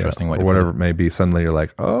 that's an interesting way to put it. Or whatever it may be. Suddenly you're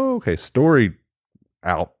like, oh, okay, story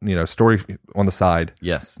out, story on the side.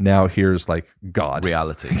 Yes. Now here's like God.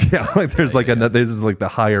 Reality. Yeah, like there's there's like the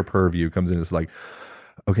higher purview comes in. It's like,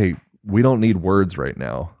 okay, we don't need words right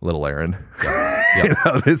now, little Aaron.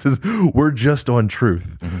 Yeah. We're just on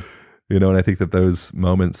truth. Mm-hmm. And I think that those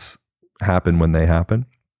moments happen when they happen.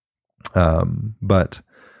 But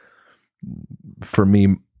for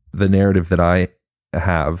me, the narrative that I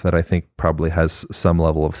have, that I think probably has some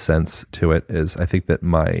level of sense to it, is I think that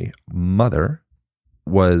my mother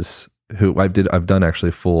was who I've done actually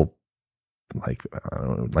a full, like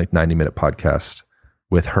 90-minute podcast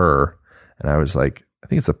with her. And I was like, I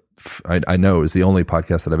think I know it was the only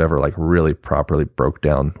podcast that I've ever like really properly broke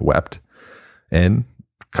down, wept in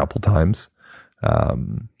a couple times.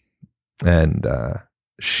 And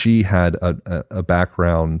she had a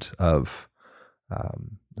background of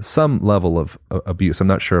some level of abuse. I'm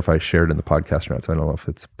not sure if I shared in the podcast or not, so I don't know if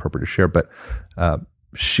it's appropriate to share, but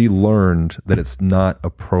she learned that it's not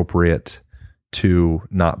appropriate to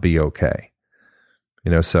not be okay.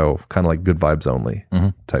 So kind of like good vibes only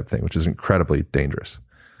type thing, which is incredibly dangerous,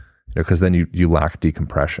 because then you lack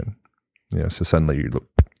decompression. So suddenly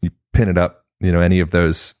you pin it up. Any of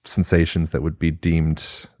those sensations that would be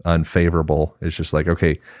deemed unfavorable is just like,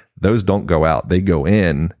 okay, those don't go out. They go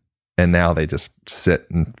in, and now they just sit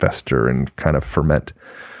and fester and kind of ferment.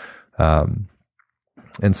 And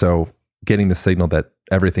so getting the signal that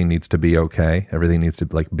everything needs to be okay, everything needs to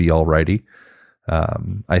like be alrighty.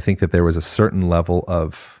 I think that there was a certain level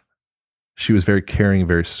of, she was very caring,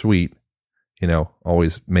 very sweet,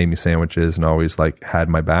 always made me sandwiches and always like had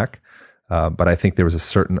my back. But I think there was a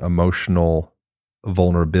certain emotional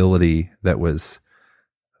vulnerability that was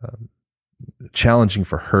challenging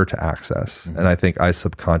for her to access. And I think I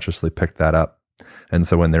subconsciously picked that up. And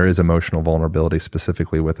so when there is emotional vulnerability,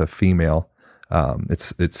 specifically with a female,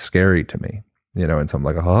 it's scary to me, and so I'm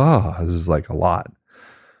like, this is like a lot,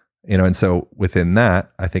 and so within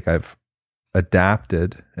that, I think I've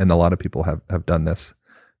adapted, and a lot of people have done this,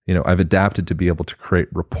 I've adapted to be able to create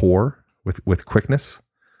rapport with quickness,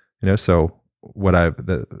 so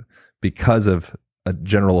because of a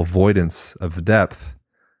general avoidance of depth,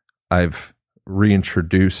 I've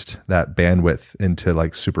reintroduced that bandwidth into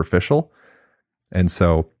like superficial. And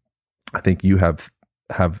so I think you have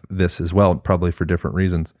this as well, probably for different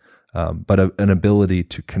reasons, but an ability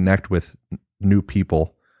to connect with new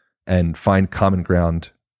people and find common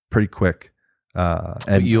ground pretty quick. And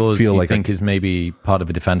but yours, feel like is maybe part of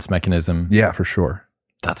a defense mechanism. Yeah, for sure.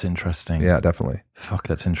 That's interesting. Yeah, definitely. Fuck,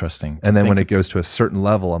 that's interesting. And then when it goes to a certain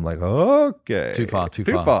level, I'm like, okay. Too far.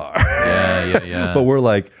 Yeah. But we're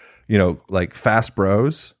like, like fast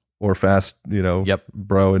bros or fast,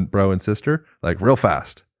 bro and sister, like real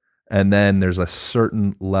fast. And then there's a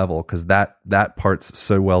certain level, because that part's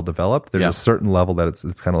so well developed. There's a certain level that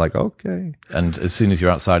it's kind of like, okay. And as soon as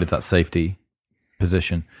you're outside of that safety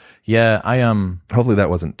position. Yeah, I am. Hopefully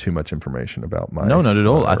that wasn't too much information about my. No, not at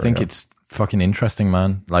all. I think it's fucking interesting,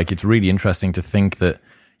 man. Like, it's really interesting to think that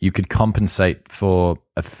you could compensate for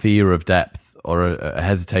a fear of depth or a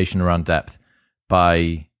hesitation around depth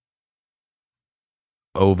by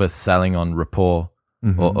overselling on rapport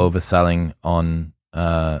or overselling on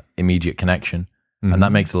immediate connection. And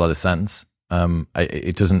that makes a lot of sense.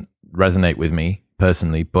 It doesn't resonate with me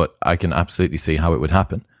personally, but I can absolutely see how it would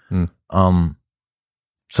happen.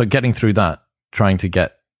 So getting through that, trying to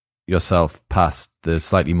get yourself past the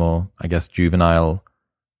slightly more, I guess, juvenile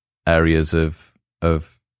areas of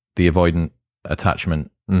the avoidant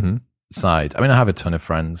attachment side. I mean, I have a ton of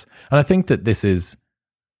friends, and I think that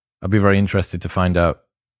I'd be very interested to find out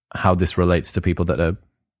how this relates to people that are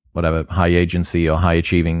whatever high agency or high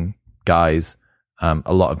achieving guys.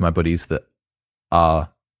 A lot of my buddies that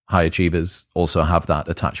are high achievers also have that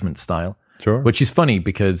attachment style, Sure. which is funny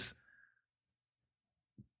because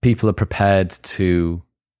people are prepared to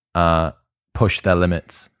push their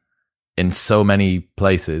limits in so many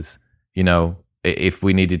places. You know, if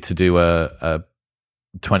we needed to do a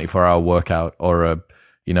 24-hour workout or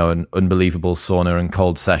an unbelievable sauna and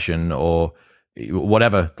cold session or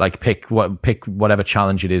whatever, like pick whatever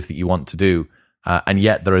challenge it is that you want to do. And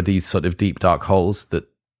yet there are these sort of deep, dark holes that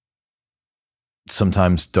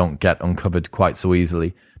sometimes don't get uncovered quite so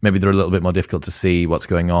easily. Maybe they're a little bit more difficult to see what's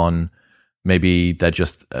going on. Maybe they're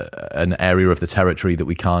just an area of the territory that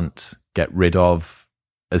we can't get rid of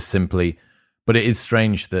as simply. But it is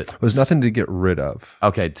strange that There's nothing to get rid of.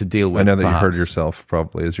 Okay, to deal with. I know that perhaps. you heard yourself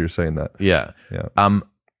probably as you're saying that. Yeah. Yeah.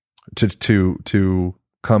 To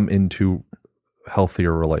come into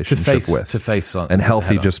healthier relationship with. To face on. And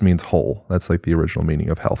healthy just means whole. That's like the original meaning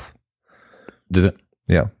of health. Does it?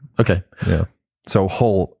 Yeah. Okay. Yeah. So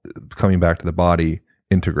whole, coming back to the body,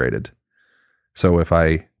 integrated. So if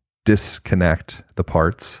I disconnect the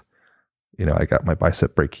parts, I got my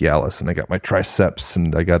bicep brachialis and I got my triceps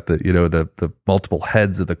and I got the multiple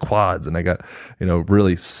heads of the quads and I got,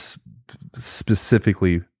 really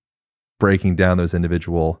specifically breaking down those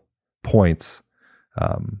individual points,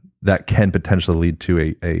 that can potentially lead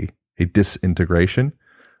to a disintegration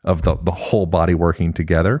of the whole body working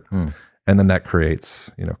together. And then that creates,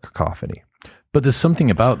 cacophony. But there's something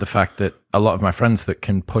about the fact that a lot of my friends that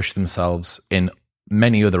can push themselves in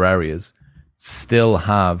many other areas still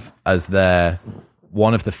have as their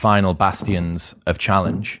one of the final bastions of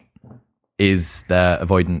challenge is their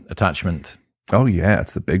avoidant attachment. Oh yeah,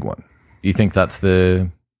 it's the big one. You think that's the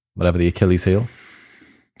Achilles heel?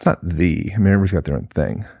 It's not everybody's got their own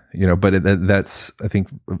thing, but that's, I think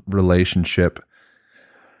relationship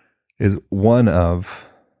is one of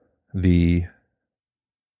the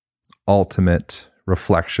ultimate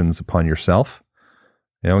reflections upon yourself,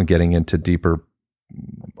 and getting into deeper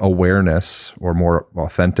awareness or more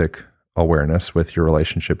authentic awareness with your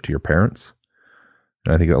relationship to your parents.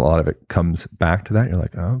 And I think a lot of it comes back to that. You're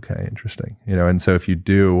like, oh, okay, interesting. And so if you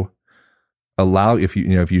do if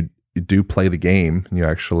you do play the game and you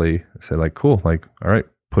actually say like, cool, like, all right,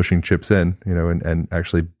 pushing chips in, and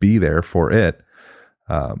actually be there for it.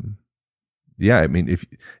 Yeah. I mean, if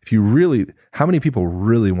you really, how many people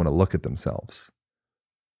really want to look at themselves?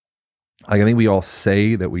 Like, I think we all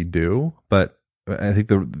say that we do, but I think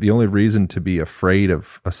the only reason to be afraid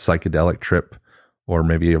of a psychedelic trip or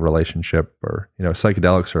maybe a relationship or,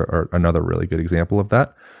 psychedelics are another really good example of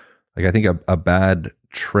that. Like, I think a bad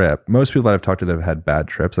trip, most people that I've talked to that have had bad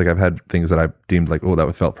trips, like I've had things that I've deemed like, oh,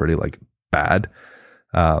 that felt pretty like bad.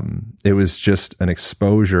 It was just an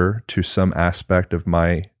exposure to some aspect of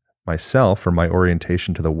myself or my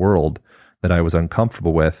orientation to the world that I was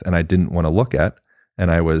uncomfortable with and I didn't want to look at. And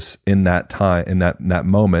I was in that time, in that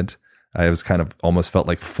moment, I was kind of almost felt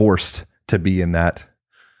like forced to be in that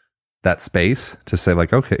space to say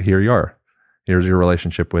like, okay, here you are. Here's your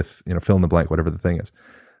relationship with, fill in the blank, whatever the thing is.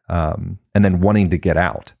 And then wanting to get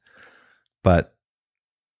out. But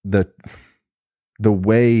the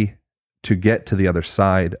way to get to the other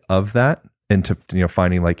side of that and to,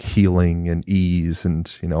 finding like healing and ease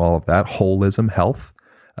and, all of that, holism, health,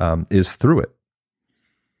 is through it.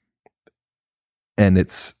 And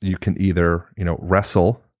you can either,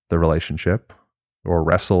 wrestle the relationship or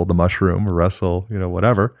wrestle the mushroom or wrestle,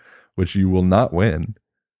 whatever, which you will not win.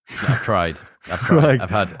 I've tried. Like, I've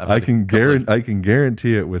had I can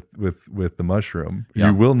guarantee it with the mushroom. Yeah.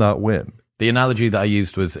 You will not win. The analogy that I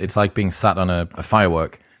used was it's like being sat on a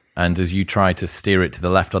firework, and as you try to steer it to the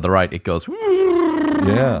left or the right, it goes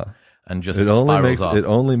yeah, and just spirals off. It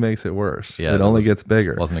only makes it worse. Yeah, it only gets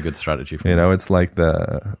bigger. Wasn't a good strategy for me. It's like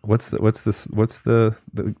what's the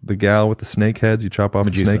gal with the snake heads? You chop off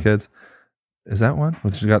Medusa. the snake heads. Is that one?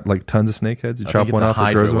 She's got like tons of snake heads. You chop one off.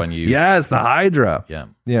 Hydra when you. Yeah, it's the Hydra. Yeah,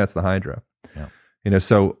 it's the Hydra. Yeah.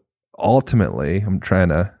 So ultimately, I'm trying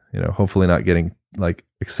to, hopefully not getting like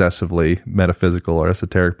excessively metaphysical or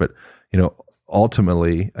esoteric, but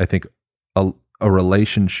ultimately, I think a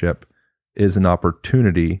relationship is an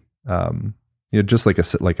opportunity. Just like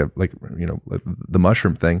the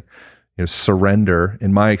mushroom thing. Surrender.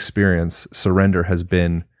 In my experience, surrender has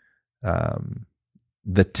been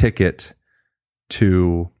the ticket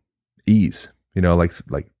to ease,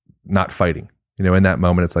 like not fighting, in that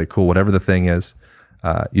moment, it's like, cool, whatever the thing is,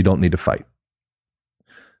 you don't need to fight.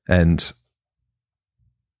 And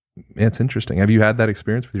It's interesting. Have you had that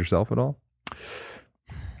experience with yourself at all?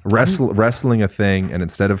 Wrestling a thing, and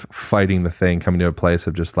instead of fighting the thing, coming to a place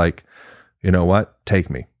of just like, you know what, take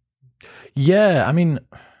me. Yeah, I mean,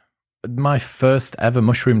 my first ever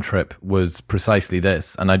mushroom trip was precisely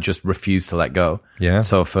this, and I just refused to let go. Yeah.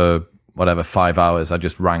 So for 5 hours, I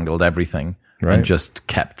just wrangled everything and just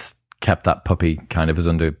kept that puppy kind of as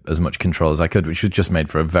under as much control as I could, which was just made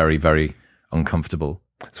for a very, very uncomfortable.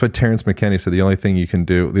 That's what Terrence McKinney said. The only thing you can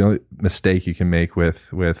do, the only mistake you can make with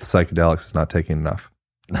psychedelics is not taking enough.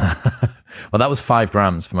 Well, that was 5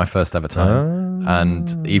 grams for my first ever time.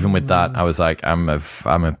 And even with that, I was like, I'm a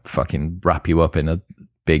fucking wrap you up in a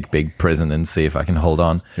big prison and see if I can hold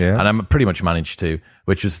on. Yeah. And I pretty much managed to,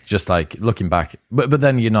 which was just like looking back. But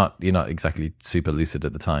then you're not exactly super lucid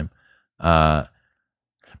at the time.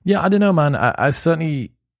 Yeah, I don't know, man. I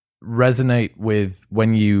certainly resonate with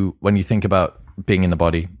when you think about being in the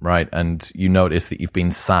body, right? And you notice that you've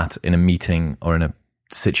been sat in a meeting or in a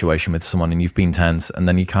situation with someone and you've been tense, and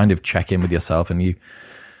then you kind of check in with yourself and you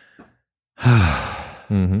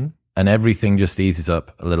Mm-hmm. and everything just eases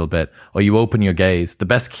up a little bit, or you open your gaze. The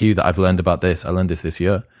best cue that I've learned about this, I learned this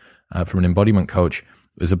year from an embodiment coach,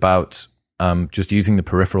 was about just using the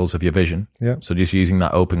peripherals of your vision. Yeah. So just using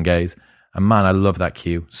that open gaze. And man, I love that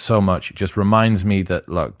cue so much. It just reminds me that,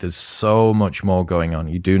 look, there's so much more going on.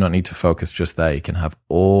 You do not need to focus just there. You can have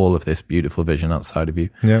all of this beautiful vision outside of you.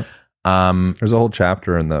 Yeah. There's a whole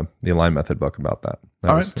chapter in the Align Method book about that.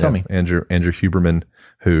 All right, tell me. Andrew Huberman,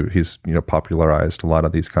 who he's popularized a lot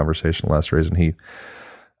of these conversational essays, and he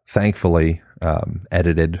thankfully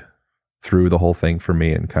edited through the whole thing for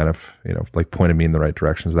me and kind of like pointed me in the right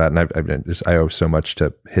directions of that. And I owe so much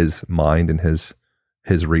to his mind and his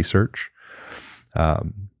research.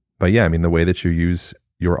 But yeah, I mean, the way that you use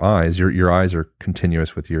your eyes are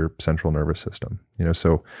continuous with your central nervous system.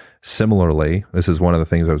 So similarly, this is one of the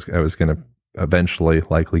things I was going to eventually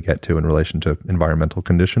likely get to in relation to environmental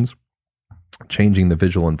conditions. Changing the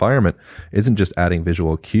visual environment isn't just adding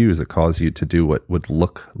visual cues that cause you to do what would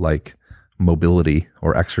look like mobility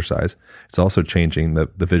or exercise. It's also changing the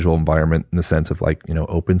visual environment in the sense of like,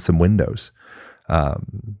 open some windows.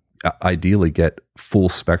 Ideally get full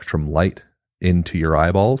spectrum light into your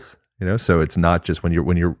eyeballs, so it's not just when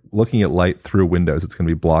you're looking at light through windows, it's going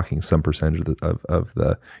to be blocking some percentage of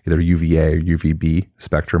the either UVA or UVB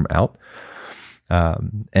spectrum out.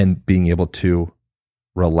 And being able to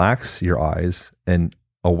relax your eyes and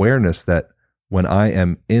awareness that when I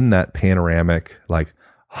am in that panoramic, like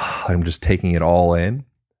I'm just taking it all in,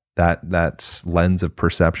 that lens of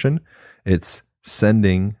perception, it's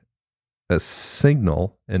sending a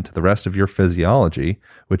signal into the rest of your physiology,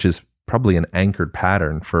 which is probably an anchored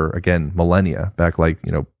pattern for, again, millennia, back like,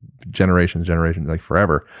 generations, like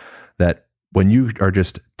forever, that when you are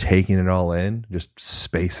just taking it all in, just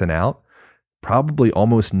spacing out, probably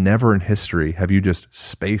almost never in history have you just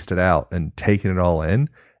spaced it out and taken it all in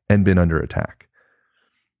and been under attack,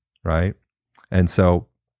 right? And so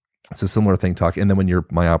it's a similar thing and then when you're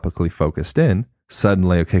myopically focused in,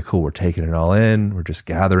 suddenly, okay, cool, we're taking it all in. We're just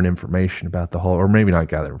gathering information about the whole, or maybe not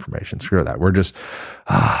gathering information, screw that. We're just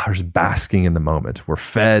basking in the moment. We're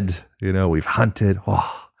fed, we've hunted.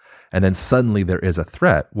 And then suddenly there is a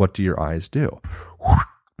threat. What do your eyes do?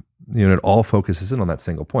 It all focuses in on that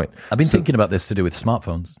single point. I've been thinking about this to do with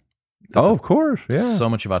smartphones. Oh, of course, yeah. So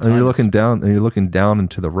much of our And time. you're looking down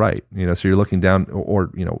and to the right. So you're looking down,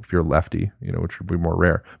 or if you're lefty, which would be more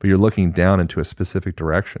rare, but you're looking down into a specific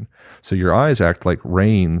direction. So your eyes act like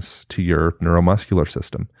reins to your neuromuscular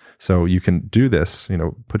system. So you can do this.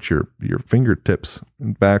 Put your fingertips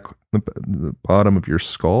back the bottom of your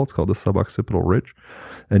skull. It's called the suboccipital ridge,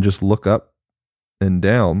 and just look up and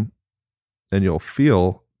down, and you'll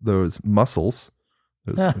feel those muscles,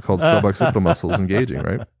 those called suboccipital muscles, engaging,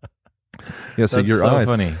 right? Yeah, so That's your so eyes.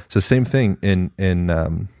 funny. So same thing it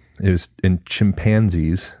was in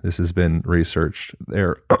chimpanzees. This has been researched.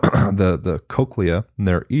 The cochlea in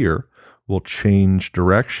their ear will change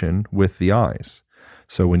direction with the eyes.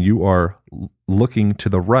 So when you are looking to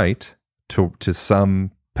the right to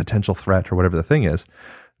some potential threat or whatever the thing is,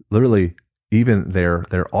 literally even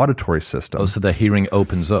their auditory system. Oh, so their hearing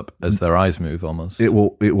opens up as their eyes move almost. It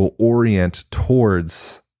will orient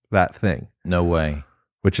towards that thing. No way.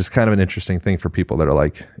 Which is kind of an interesting thing for people that are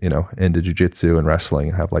like, into jiu-jitsu and wrestling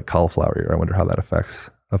and have like cauliflower ear. I wonder how that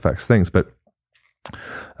affects things. But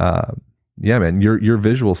yeah, man, your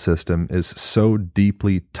visual system is so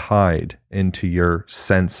deeply tied into your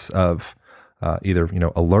sense of either,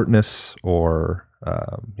 alertness or,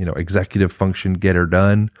 executive function, get her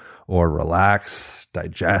done, or relax,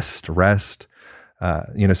 digest, rest.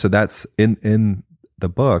 So that's in the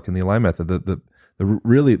book, in the Align Method, the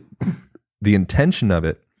Really, the intention of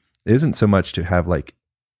it isn't so much to have like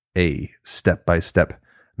a step-by-step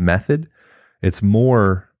method. It's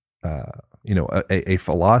more, a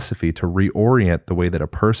philosophy to reorient the way that a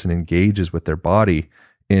person engages with their body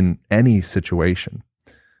in any situation.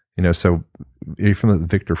 So are you familiar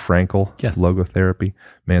with Viktor Frankl? Yes. Logotherapy,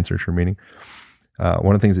 man search for meaning.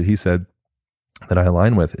 One of the things that he said that I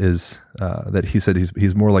align with is that he said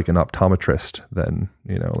he's more like an optometrist than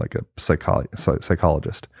like a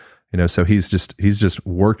psychologist. So he's just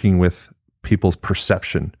working with people's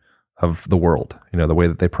perception of the world. The way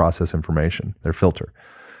that they process information, their filter.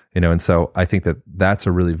 And so I think that that's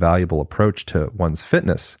a really valuable approach to one's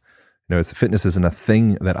fitness. Fitness isn't a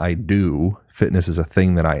thing that I do. Fitness is a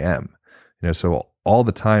thing that I am. So all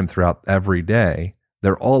the time throughout every day,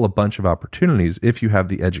 they're all a bunch of opportunities if you have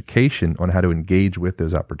the education on how to engage with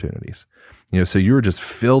those opportunities. So you're just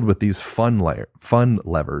filled with these fun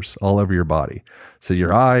levers all over your body. So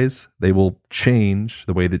your eyes, they will change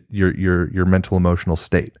the way that your mental emotional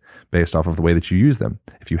state based off of the way that you use them.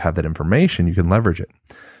 If you have that information, you can leverage it.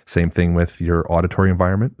 Same thing with your auditory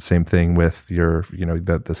environment. Same thing with your,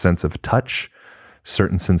 the sense of touch.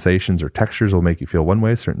 Certain sensations or textures will make you feel one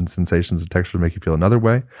way. Certain sensations and textures will make you feel another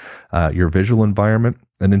way. Your visual environment.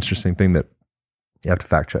 An interesting thing that you have to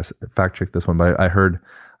fact check this one, but I heard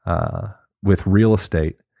with real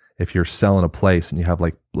estate, if you're selling a place and you have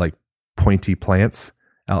like pointy plants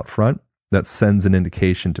out front, that sends an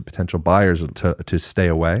indication to potential buyers to stay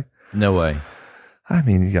away. No way. I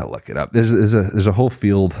mean, you got to look it up. There's a whole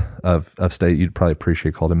field of study you'd probably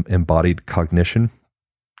appreciate called embodied cognition.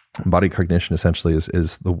 Embodied cognition essentially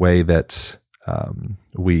is the way that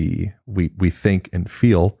we think and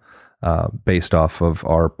feel based off of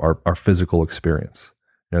our physical experience.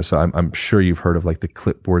 So I'm sure you've heard of like the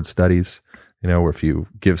clipboard studies. Where if you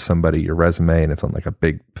give somebody your resume and it's on like a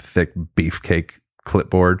big thick beefcake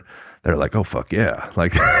clipboard, they're like, oh fuck yeah,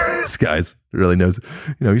 like this guy's really knows.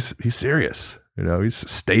 He's serious.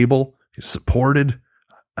 He's stable. He's supported.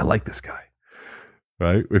 I like this guy.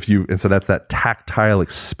 Right. And so that's that tactile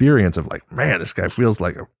experience of like, man, this guy feels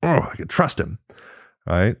like, I can trust him.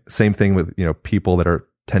 Right. Same thing with, people that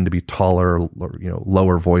tend to be taller, or,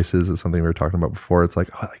 lower voices is something we were talking about before. It's like,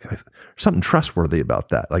 there's something trustworthy about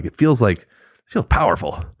that. Like, it feels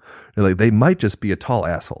powerful. Like they might just be a tall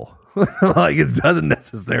asshole. Like it doesn't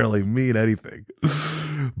necessarily mean anything,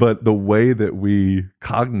 but the way that we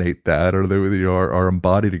cognate that, or our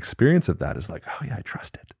embodied experience of that is like, oh yeah, I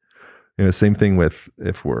trust it. Same thing with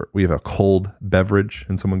if we have a cold beverage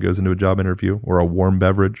and someone goes into a job interview, or a warm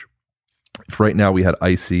beverage. If right now we had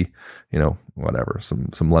icy, whatever,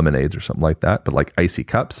 some lemonades or something like that, but like icy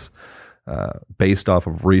cups, based off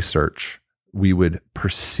of research, we would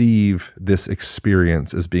perceive this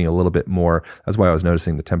experience as being a little bit more. That's why I was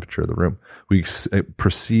noticing the temperature of the room. We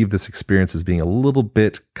perceive this experience as being a little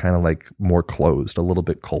bit kind of like more closed, a little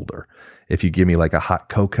bit colder. If you give me like a hot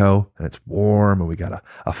cocoa and it's warm and we got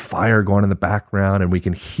a fire going in the background and we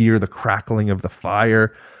can hear the crackling of the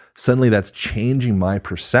fire, suddenly that's changing my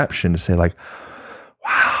perception to say like,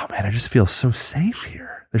 wow, man, I just feel so safe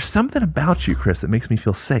here. There's something about you, Chris, that makes me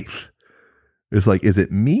feel safe. It's like, is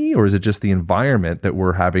it me or is it just the environment that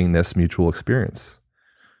we're having this mutual experience?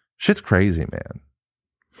 Shit's crazy, man.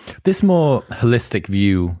 This more holistic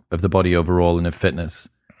view of the body overall and of fitness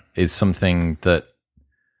is something that,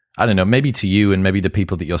 I don't know, maybe to you and maybe the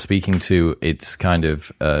people that you're speaking to, it's kind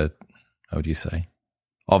of, how would you say,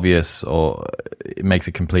 obvious, or it makes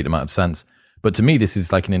a complete amount of sense. But to me, this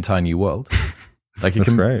is like an entire new world. Like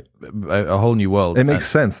That's great. A whole new world. It makes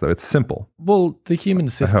sense though. It's simple. Well, the human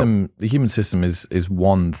system is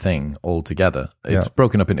one thing altogether. It's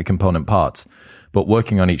broken up into component parts, but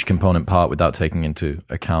working on each component part without taking into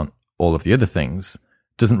account all of the other things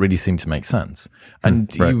doesn't really seem to make sense.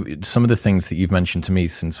 And some of the things that you've mentioned to me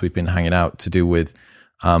since we've been hanging out to do with,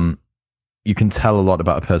 you can tell a lot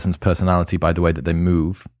about a person's personality by the way that they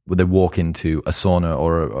move, when they walk into a sauna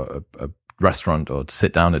or a restaurant, or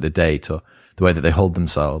sit down at a date, or the way that they hold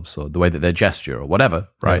themselves, or the way that they gesture, or whatever,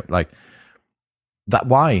 right? Like that.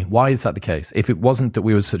 Why is that the case? If it wasn't that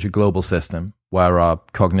we were such a global system where our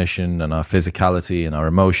cognition and our physicality and our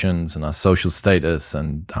emotions and our social status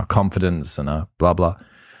and our confidence and our blah, blah,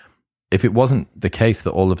 if it wasn't the case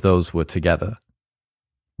that all of those were together,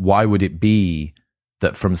 why would it be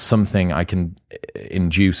that from something I can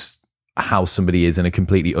induce how somebody is in a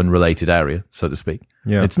completely unrelated area, so to speak?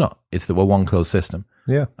 Yeah. It's not. It's that we're one closed system.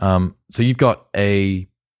 Yeah. So you've got a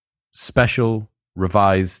special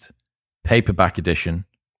revised paperback edition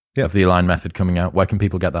of the Align Method coming out. Where can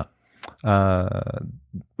people get that?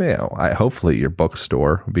 Hopefully your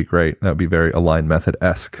bookstore would be great. That would be very Aligned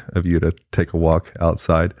Method-esque of you to take a walk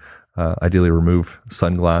outside. Ideally remove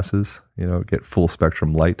sunglasses, get full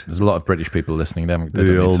spectrum light. There's a lot of British people listening. They don't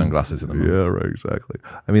need sunglasses at the moment. Yeah, right, exactly.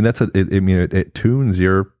 I mean, it tunes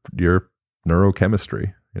your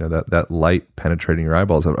neurochemistry. That light penetrating your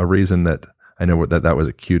eyeballs. A reason that I know that was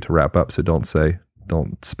a cue to wrap up. So don't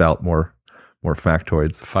spout more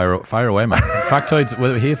factoids. Fire away, man. Factoids.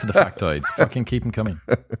 We're here for the factoids. Fucking keep them coming.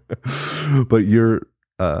 But you're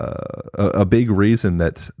a big reason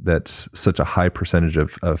that such a high percentage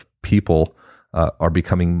of people are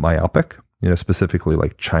becoming myopic. Specifically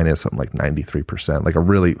like China, something like 93%. Like a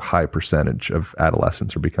really high percentage of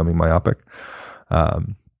adolescents are becoming myopic.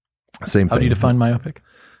 Same thing. How do you define myopic?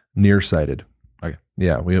 Nearsighted. Okay.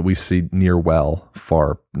 Yeah, we see near well,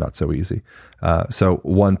 far not so easy. So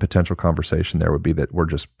one potential conversation there would be that we're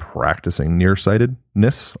just practicing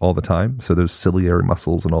nearsightedness all the time. So those ciliary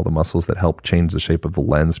muscles and all the muscles that help change the shape of the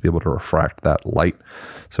lens to be able to refract that light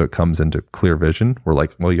so it comes into clear vision. We're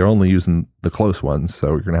like, well, you're only using the close ones, so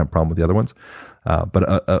you're going to have a problem with the other ones. But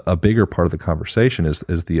a bigger part of the conversation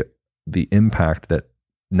is the impact that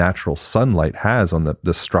natural sunlight has on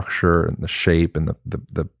the structure and the shape and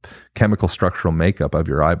the chemical structural makeup of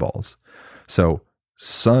your eyeballs. So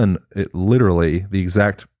sun, it literally, the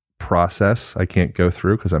exact process I can't go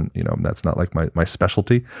through because that's not like my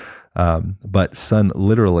specialty. But sun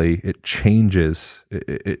literally, it changes,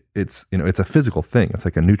 it's a physical thing. It's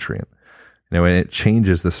like a nutrient, and it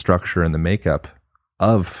changes the structure and the makeup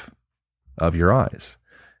of your eyes.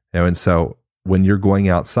 And so when you're going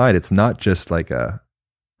outside, it's not just like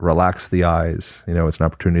relax the eyes, it's an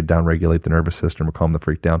opportunity to downregulate the nervous system or calm the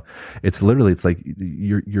freak down. It's like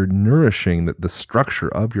you're nourishing the structure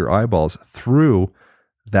of your eyeballs through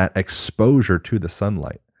that exposure to the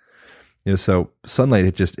sunlight. So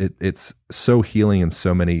sunlight, it's so healing in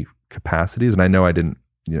so many capacities. And I know I didn't,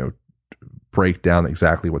 break down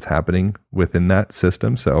exactly what's happening within that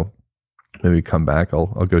system. So maybe come back. I'll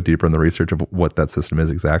go deeper in the research of what that system is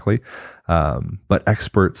exactly. But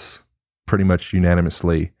experts pretty much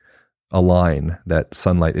unanimously align that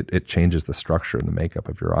sunlight, it changes the structure and the makeup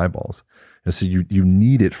of your eyeballs. And so you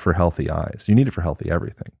need it for healthy eyes. You need it for healthy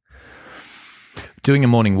everything. Doing a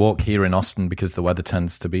morning walk here in Austin, because the weather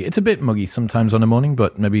tends to be, it's a bit muggy sometimes on a morning,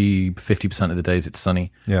 but maybe 50% of the days it's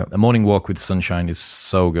sunny. Yeah. A morning walk with sunshine is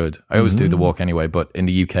so good. I always do the walk anyway, but in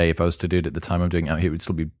the UK, if I was to do it at the time I'm doing it out here, it would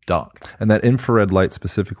still be dark. And that infrared light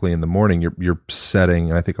specifically in the morning, you're setting,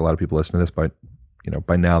 and I think a lot of people listen to this by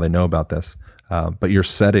now they know about this, but you're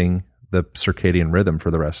setting the circadian rhythm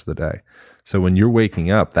for the rest of the day. So when you're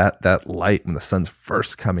waking up, that light when the sun's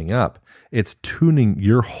first coming up, it's tuning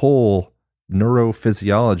your whole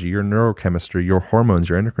neurophysiology, your neurochemistry, your hormones,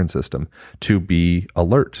 your endocrine system to be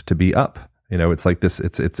alert, to be up. It's like this.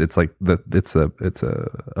 It's like it's a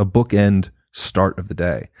bookend start of the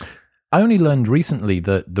day. I only learned recently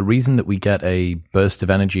that the reason that we get a burst of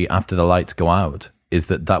energy after the lights go out is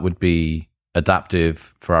that would be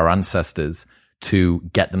adaptive for our ancestors to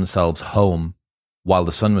get themselves home while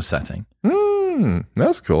the sun was setting.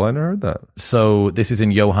 That's cool. I never heard that. So this is in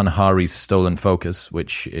Johann Hari's Stolen Focus,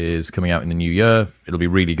 which is coming out in the new year. It'll be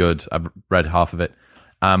really good. I've read half of it.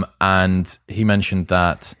 And he mentioned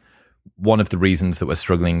that one of the reasons that we're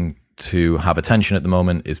struggling to have attention at the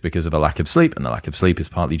moment is because of a lack of sleep. And the lack of sleep is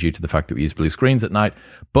partly due to the fact that we use blue screens at night.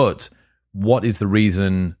 But what is the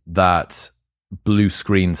reason that blue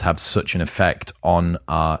screens have such an effect on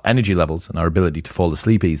our energy levels and our ability to fall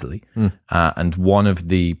asleep easily? And one of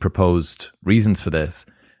the proposed reasons for this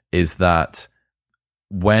is that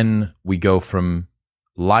when we go from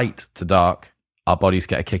light to dark, our bodies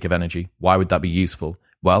get a kick of energy. Why would that be useful?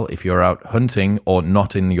 Well, if you're out hunting or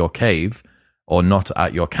not in your cave or not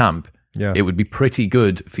at your camp, it would be pretty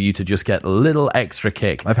good for you to just get a little extra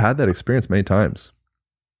kick. I've had that experience many times,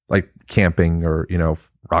 like camping or,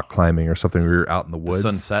 rock climbing or something where you're out in the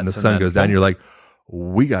woods and the sun goes down. You're like,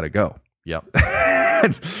 we got to go. Yep.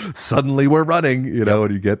 And suddenly we're running,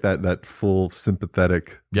 and you get that full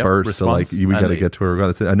sympathetic burst. Response. So like, we got to get to where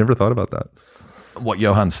we're going. I never thought about that. What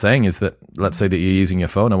Johan's saying is that, let's say that you're using your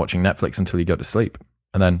phone and watching Netflix until you go to sleep.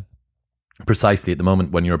 And then precisely at the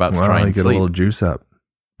moment when you're about to try and get sleep. a little juice up.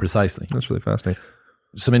 Precisely. That's really fascinating.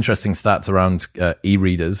 Some interesting stats around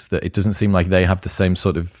e-readers that it doesn't seem like they have the same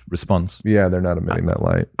sort of response. Yeah, they're not emitting that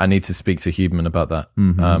light. I need to speak to Huberman about that.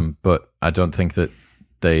 But I don't think that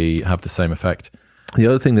they have the same effect. The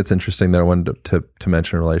other thing that's interesting that I wanted to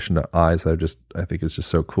mention in relation to eyes that I think is just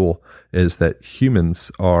so cool is that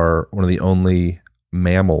humans are one of the only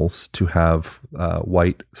mammals to have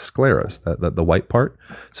white scleras, that the white part,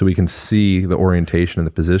 so we can see the orientation and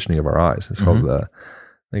the positioning of our eyes. It's called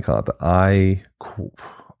they call it the eye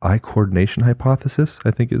coordination hypothesis,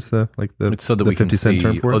 I think is it's so that we can see,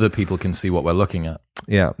 other people can see what we're looking at.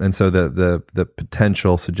 Yeah, and so the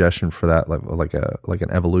potential suggestion for that, like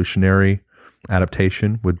an evolutionary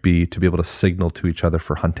adaptation, would be to be able to signal to each other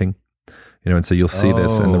for hunting. And so you'll see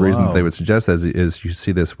this, and the reason that they would suggest that is you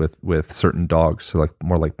see this with certain dogs, so like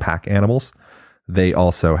more like pack animals. They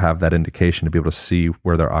also have that indication to be able to see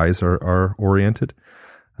where their eyes are oriented,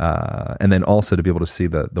 and then also to be able to see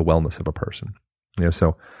the wellness of a person.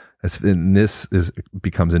 So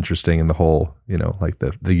becomes interesting in the whole, like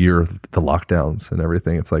the year of the lockdowns and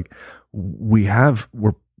everything. It's like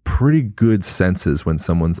we're pretty good senses when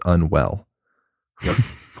someone's unwell. Yep.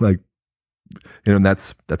 Like, and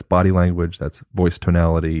that's body language, that's voice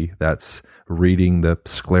tonality, that's reading the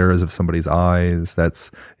scleras of somebody's eyes.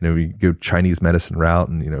 That's, we go Chinese medicine route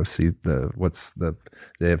and, see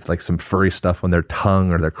they have like some furry stuff on their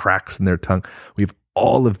tongue or their cracks in their tongue. We have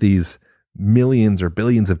all of these millions or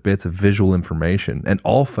billions of bits of visual information and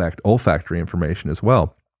olfactory information as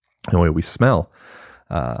well. And the way we smell,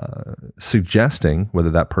 suggesting whether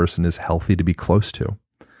that person is healthy to be close to.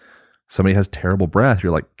 Somebody has terrible breath,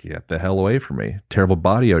 you're like, get the hell away from me. Terrible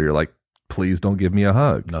body odor, you're like, please don't give me a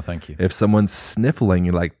hug. No, thank you. If someone's sniffling,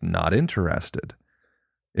 you're like, not interested.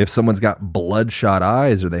 If someone's got bloodshot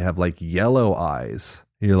eyes or they have like yellow eyes,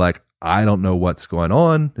 you're like, I don't know what's going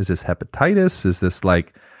on. Is this hepatitis? Is this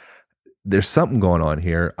like, there's something going on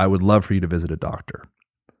here. I would love for you to visit a doctor.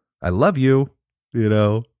 I love you,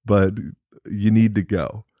 but you need to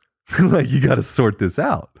go. Like, you got to sort this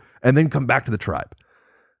out and then come back to the tribe.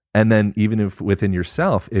 And then even if within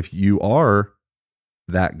yourself, if you are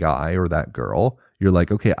that guy or that girl, you're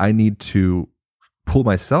like, okay, I need to pull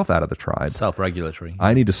myself out of the tribe. Self-regulatory.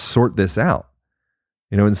 I need to sort this out.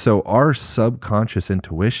 And so our subconscious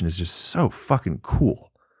intuition is just so fucking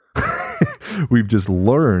cool. We've just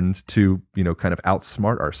learned to, kind of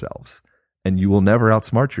outsmart ourselves. And you will never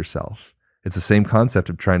outsmart yourself. It's the same concept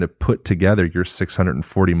of trying to put together your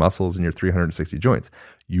 640 muscles and your 360 joints.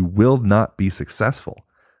 You will not be successful.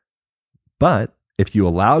 But if you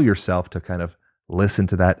allow yourself to kind of listen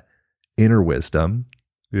to that inner wisdom,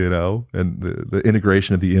 and the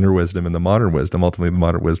integration of the inner wisdom and the modern wisdom, ultimately the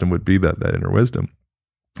modern wisdom would be that inner wisdom.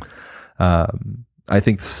 I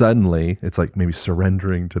think suddenly it's like maybe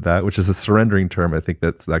surrendering to that, which is a surrendering term. I think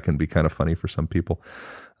that can be kind of funny for some people.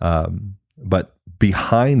 But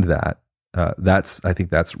behind that, I think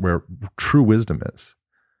that's where true wisdom is.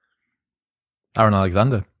 Aaron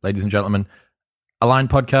Alexander, ladies and gentlemen. Align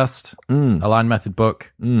podcast, Align method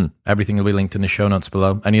book. Everything will be linked in the show notes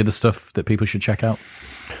below. Any other stuff that people should check out?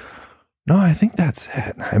 No, I think that's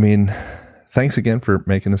it. I mean, thanks again for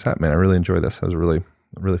making this happen, man. I really enjoyed this. That was a really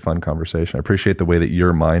fun conversation. I appreciate the way that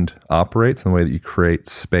your mind operates and the way that you create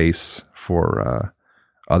space for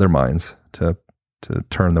other minds to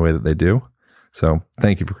turn the way that they do. So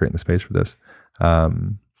thank you for creating the space for this.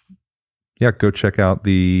 Go check out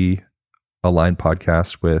the Align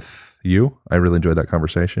podcast with you. I really enjoyed that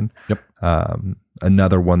conversation. Yep.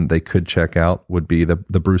 Another one they could check out would be the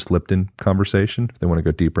Bruce Lipton conversation if they want to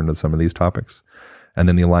go deeper into some of these topics. And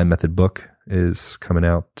then the Align Method book is coming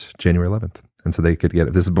out January 11th. And so they could get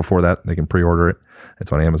it. This is before that. They can pre-order it.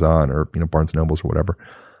 It's on Amazon or Barnes & Nobles or whatever.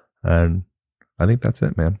 And I think that's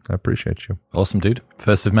it, man. I appreciate you. Awesome, dude.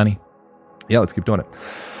 First of many. Yeah, let's keep doing it.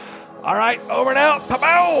 All right, over and out.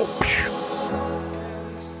 Pow-pow!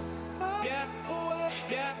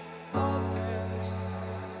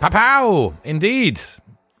 Pow! Indeed.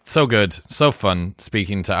 So good. So fun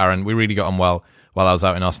speaking to Aaron. We really got on well while I was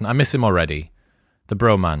out in Austin. I miss him already. The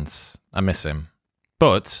bromance. I miss him.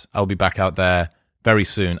 But I'll be back out there very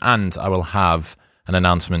soon. And I will have an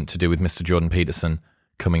announcement to do with Mr. Jordan Peterson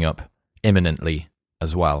coming up imminently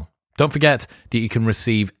as well. Don't forget that you can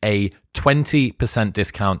receive a 20%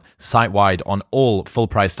 discount site-wide on all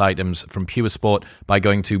full-priced items from Pure Sport by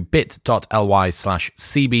going to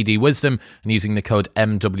bit.ly/CBDwisdom and using the code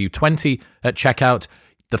MW20 at checkout.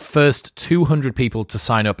 The first 200 people to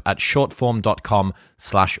sign up at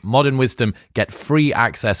shortform.com/modernwisdom get free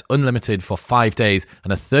access unlimited for 5 days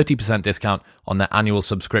and a 30% discount on their annual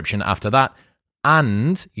subscription after that.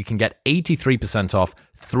 And you can get 83% off,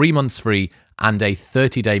 3 months free, and a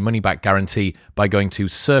 30-day money-back guarantee by going to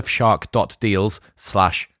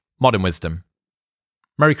surfshark.deals/modernwisdom.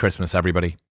 Merry Christmas, everybody.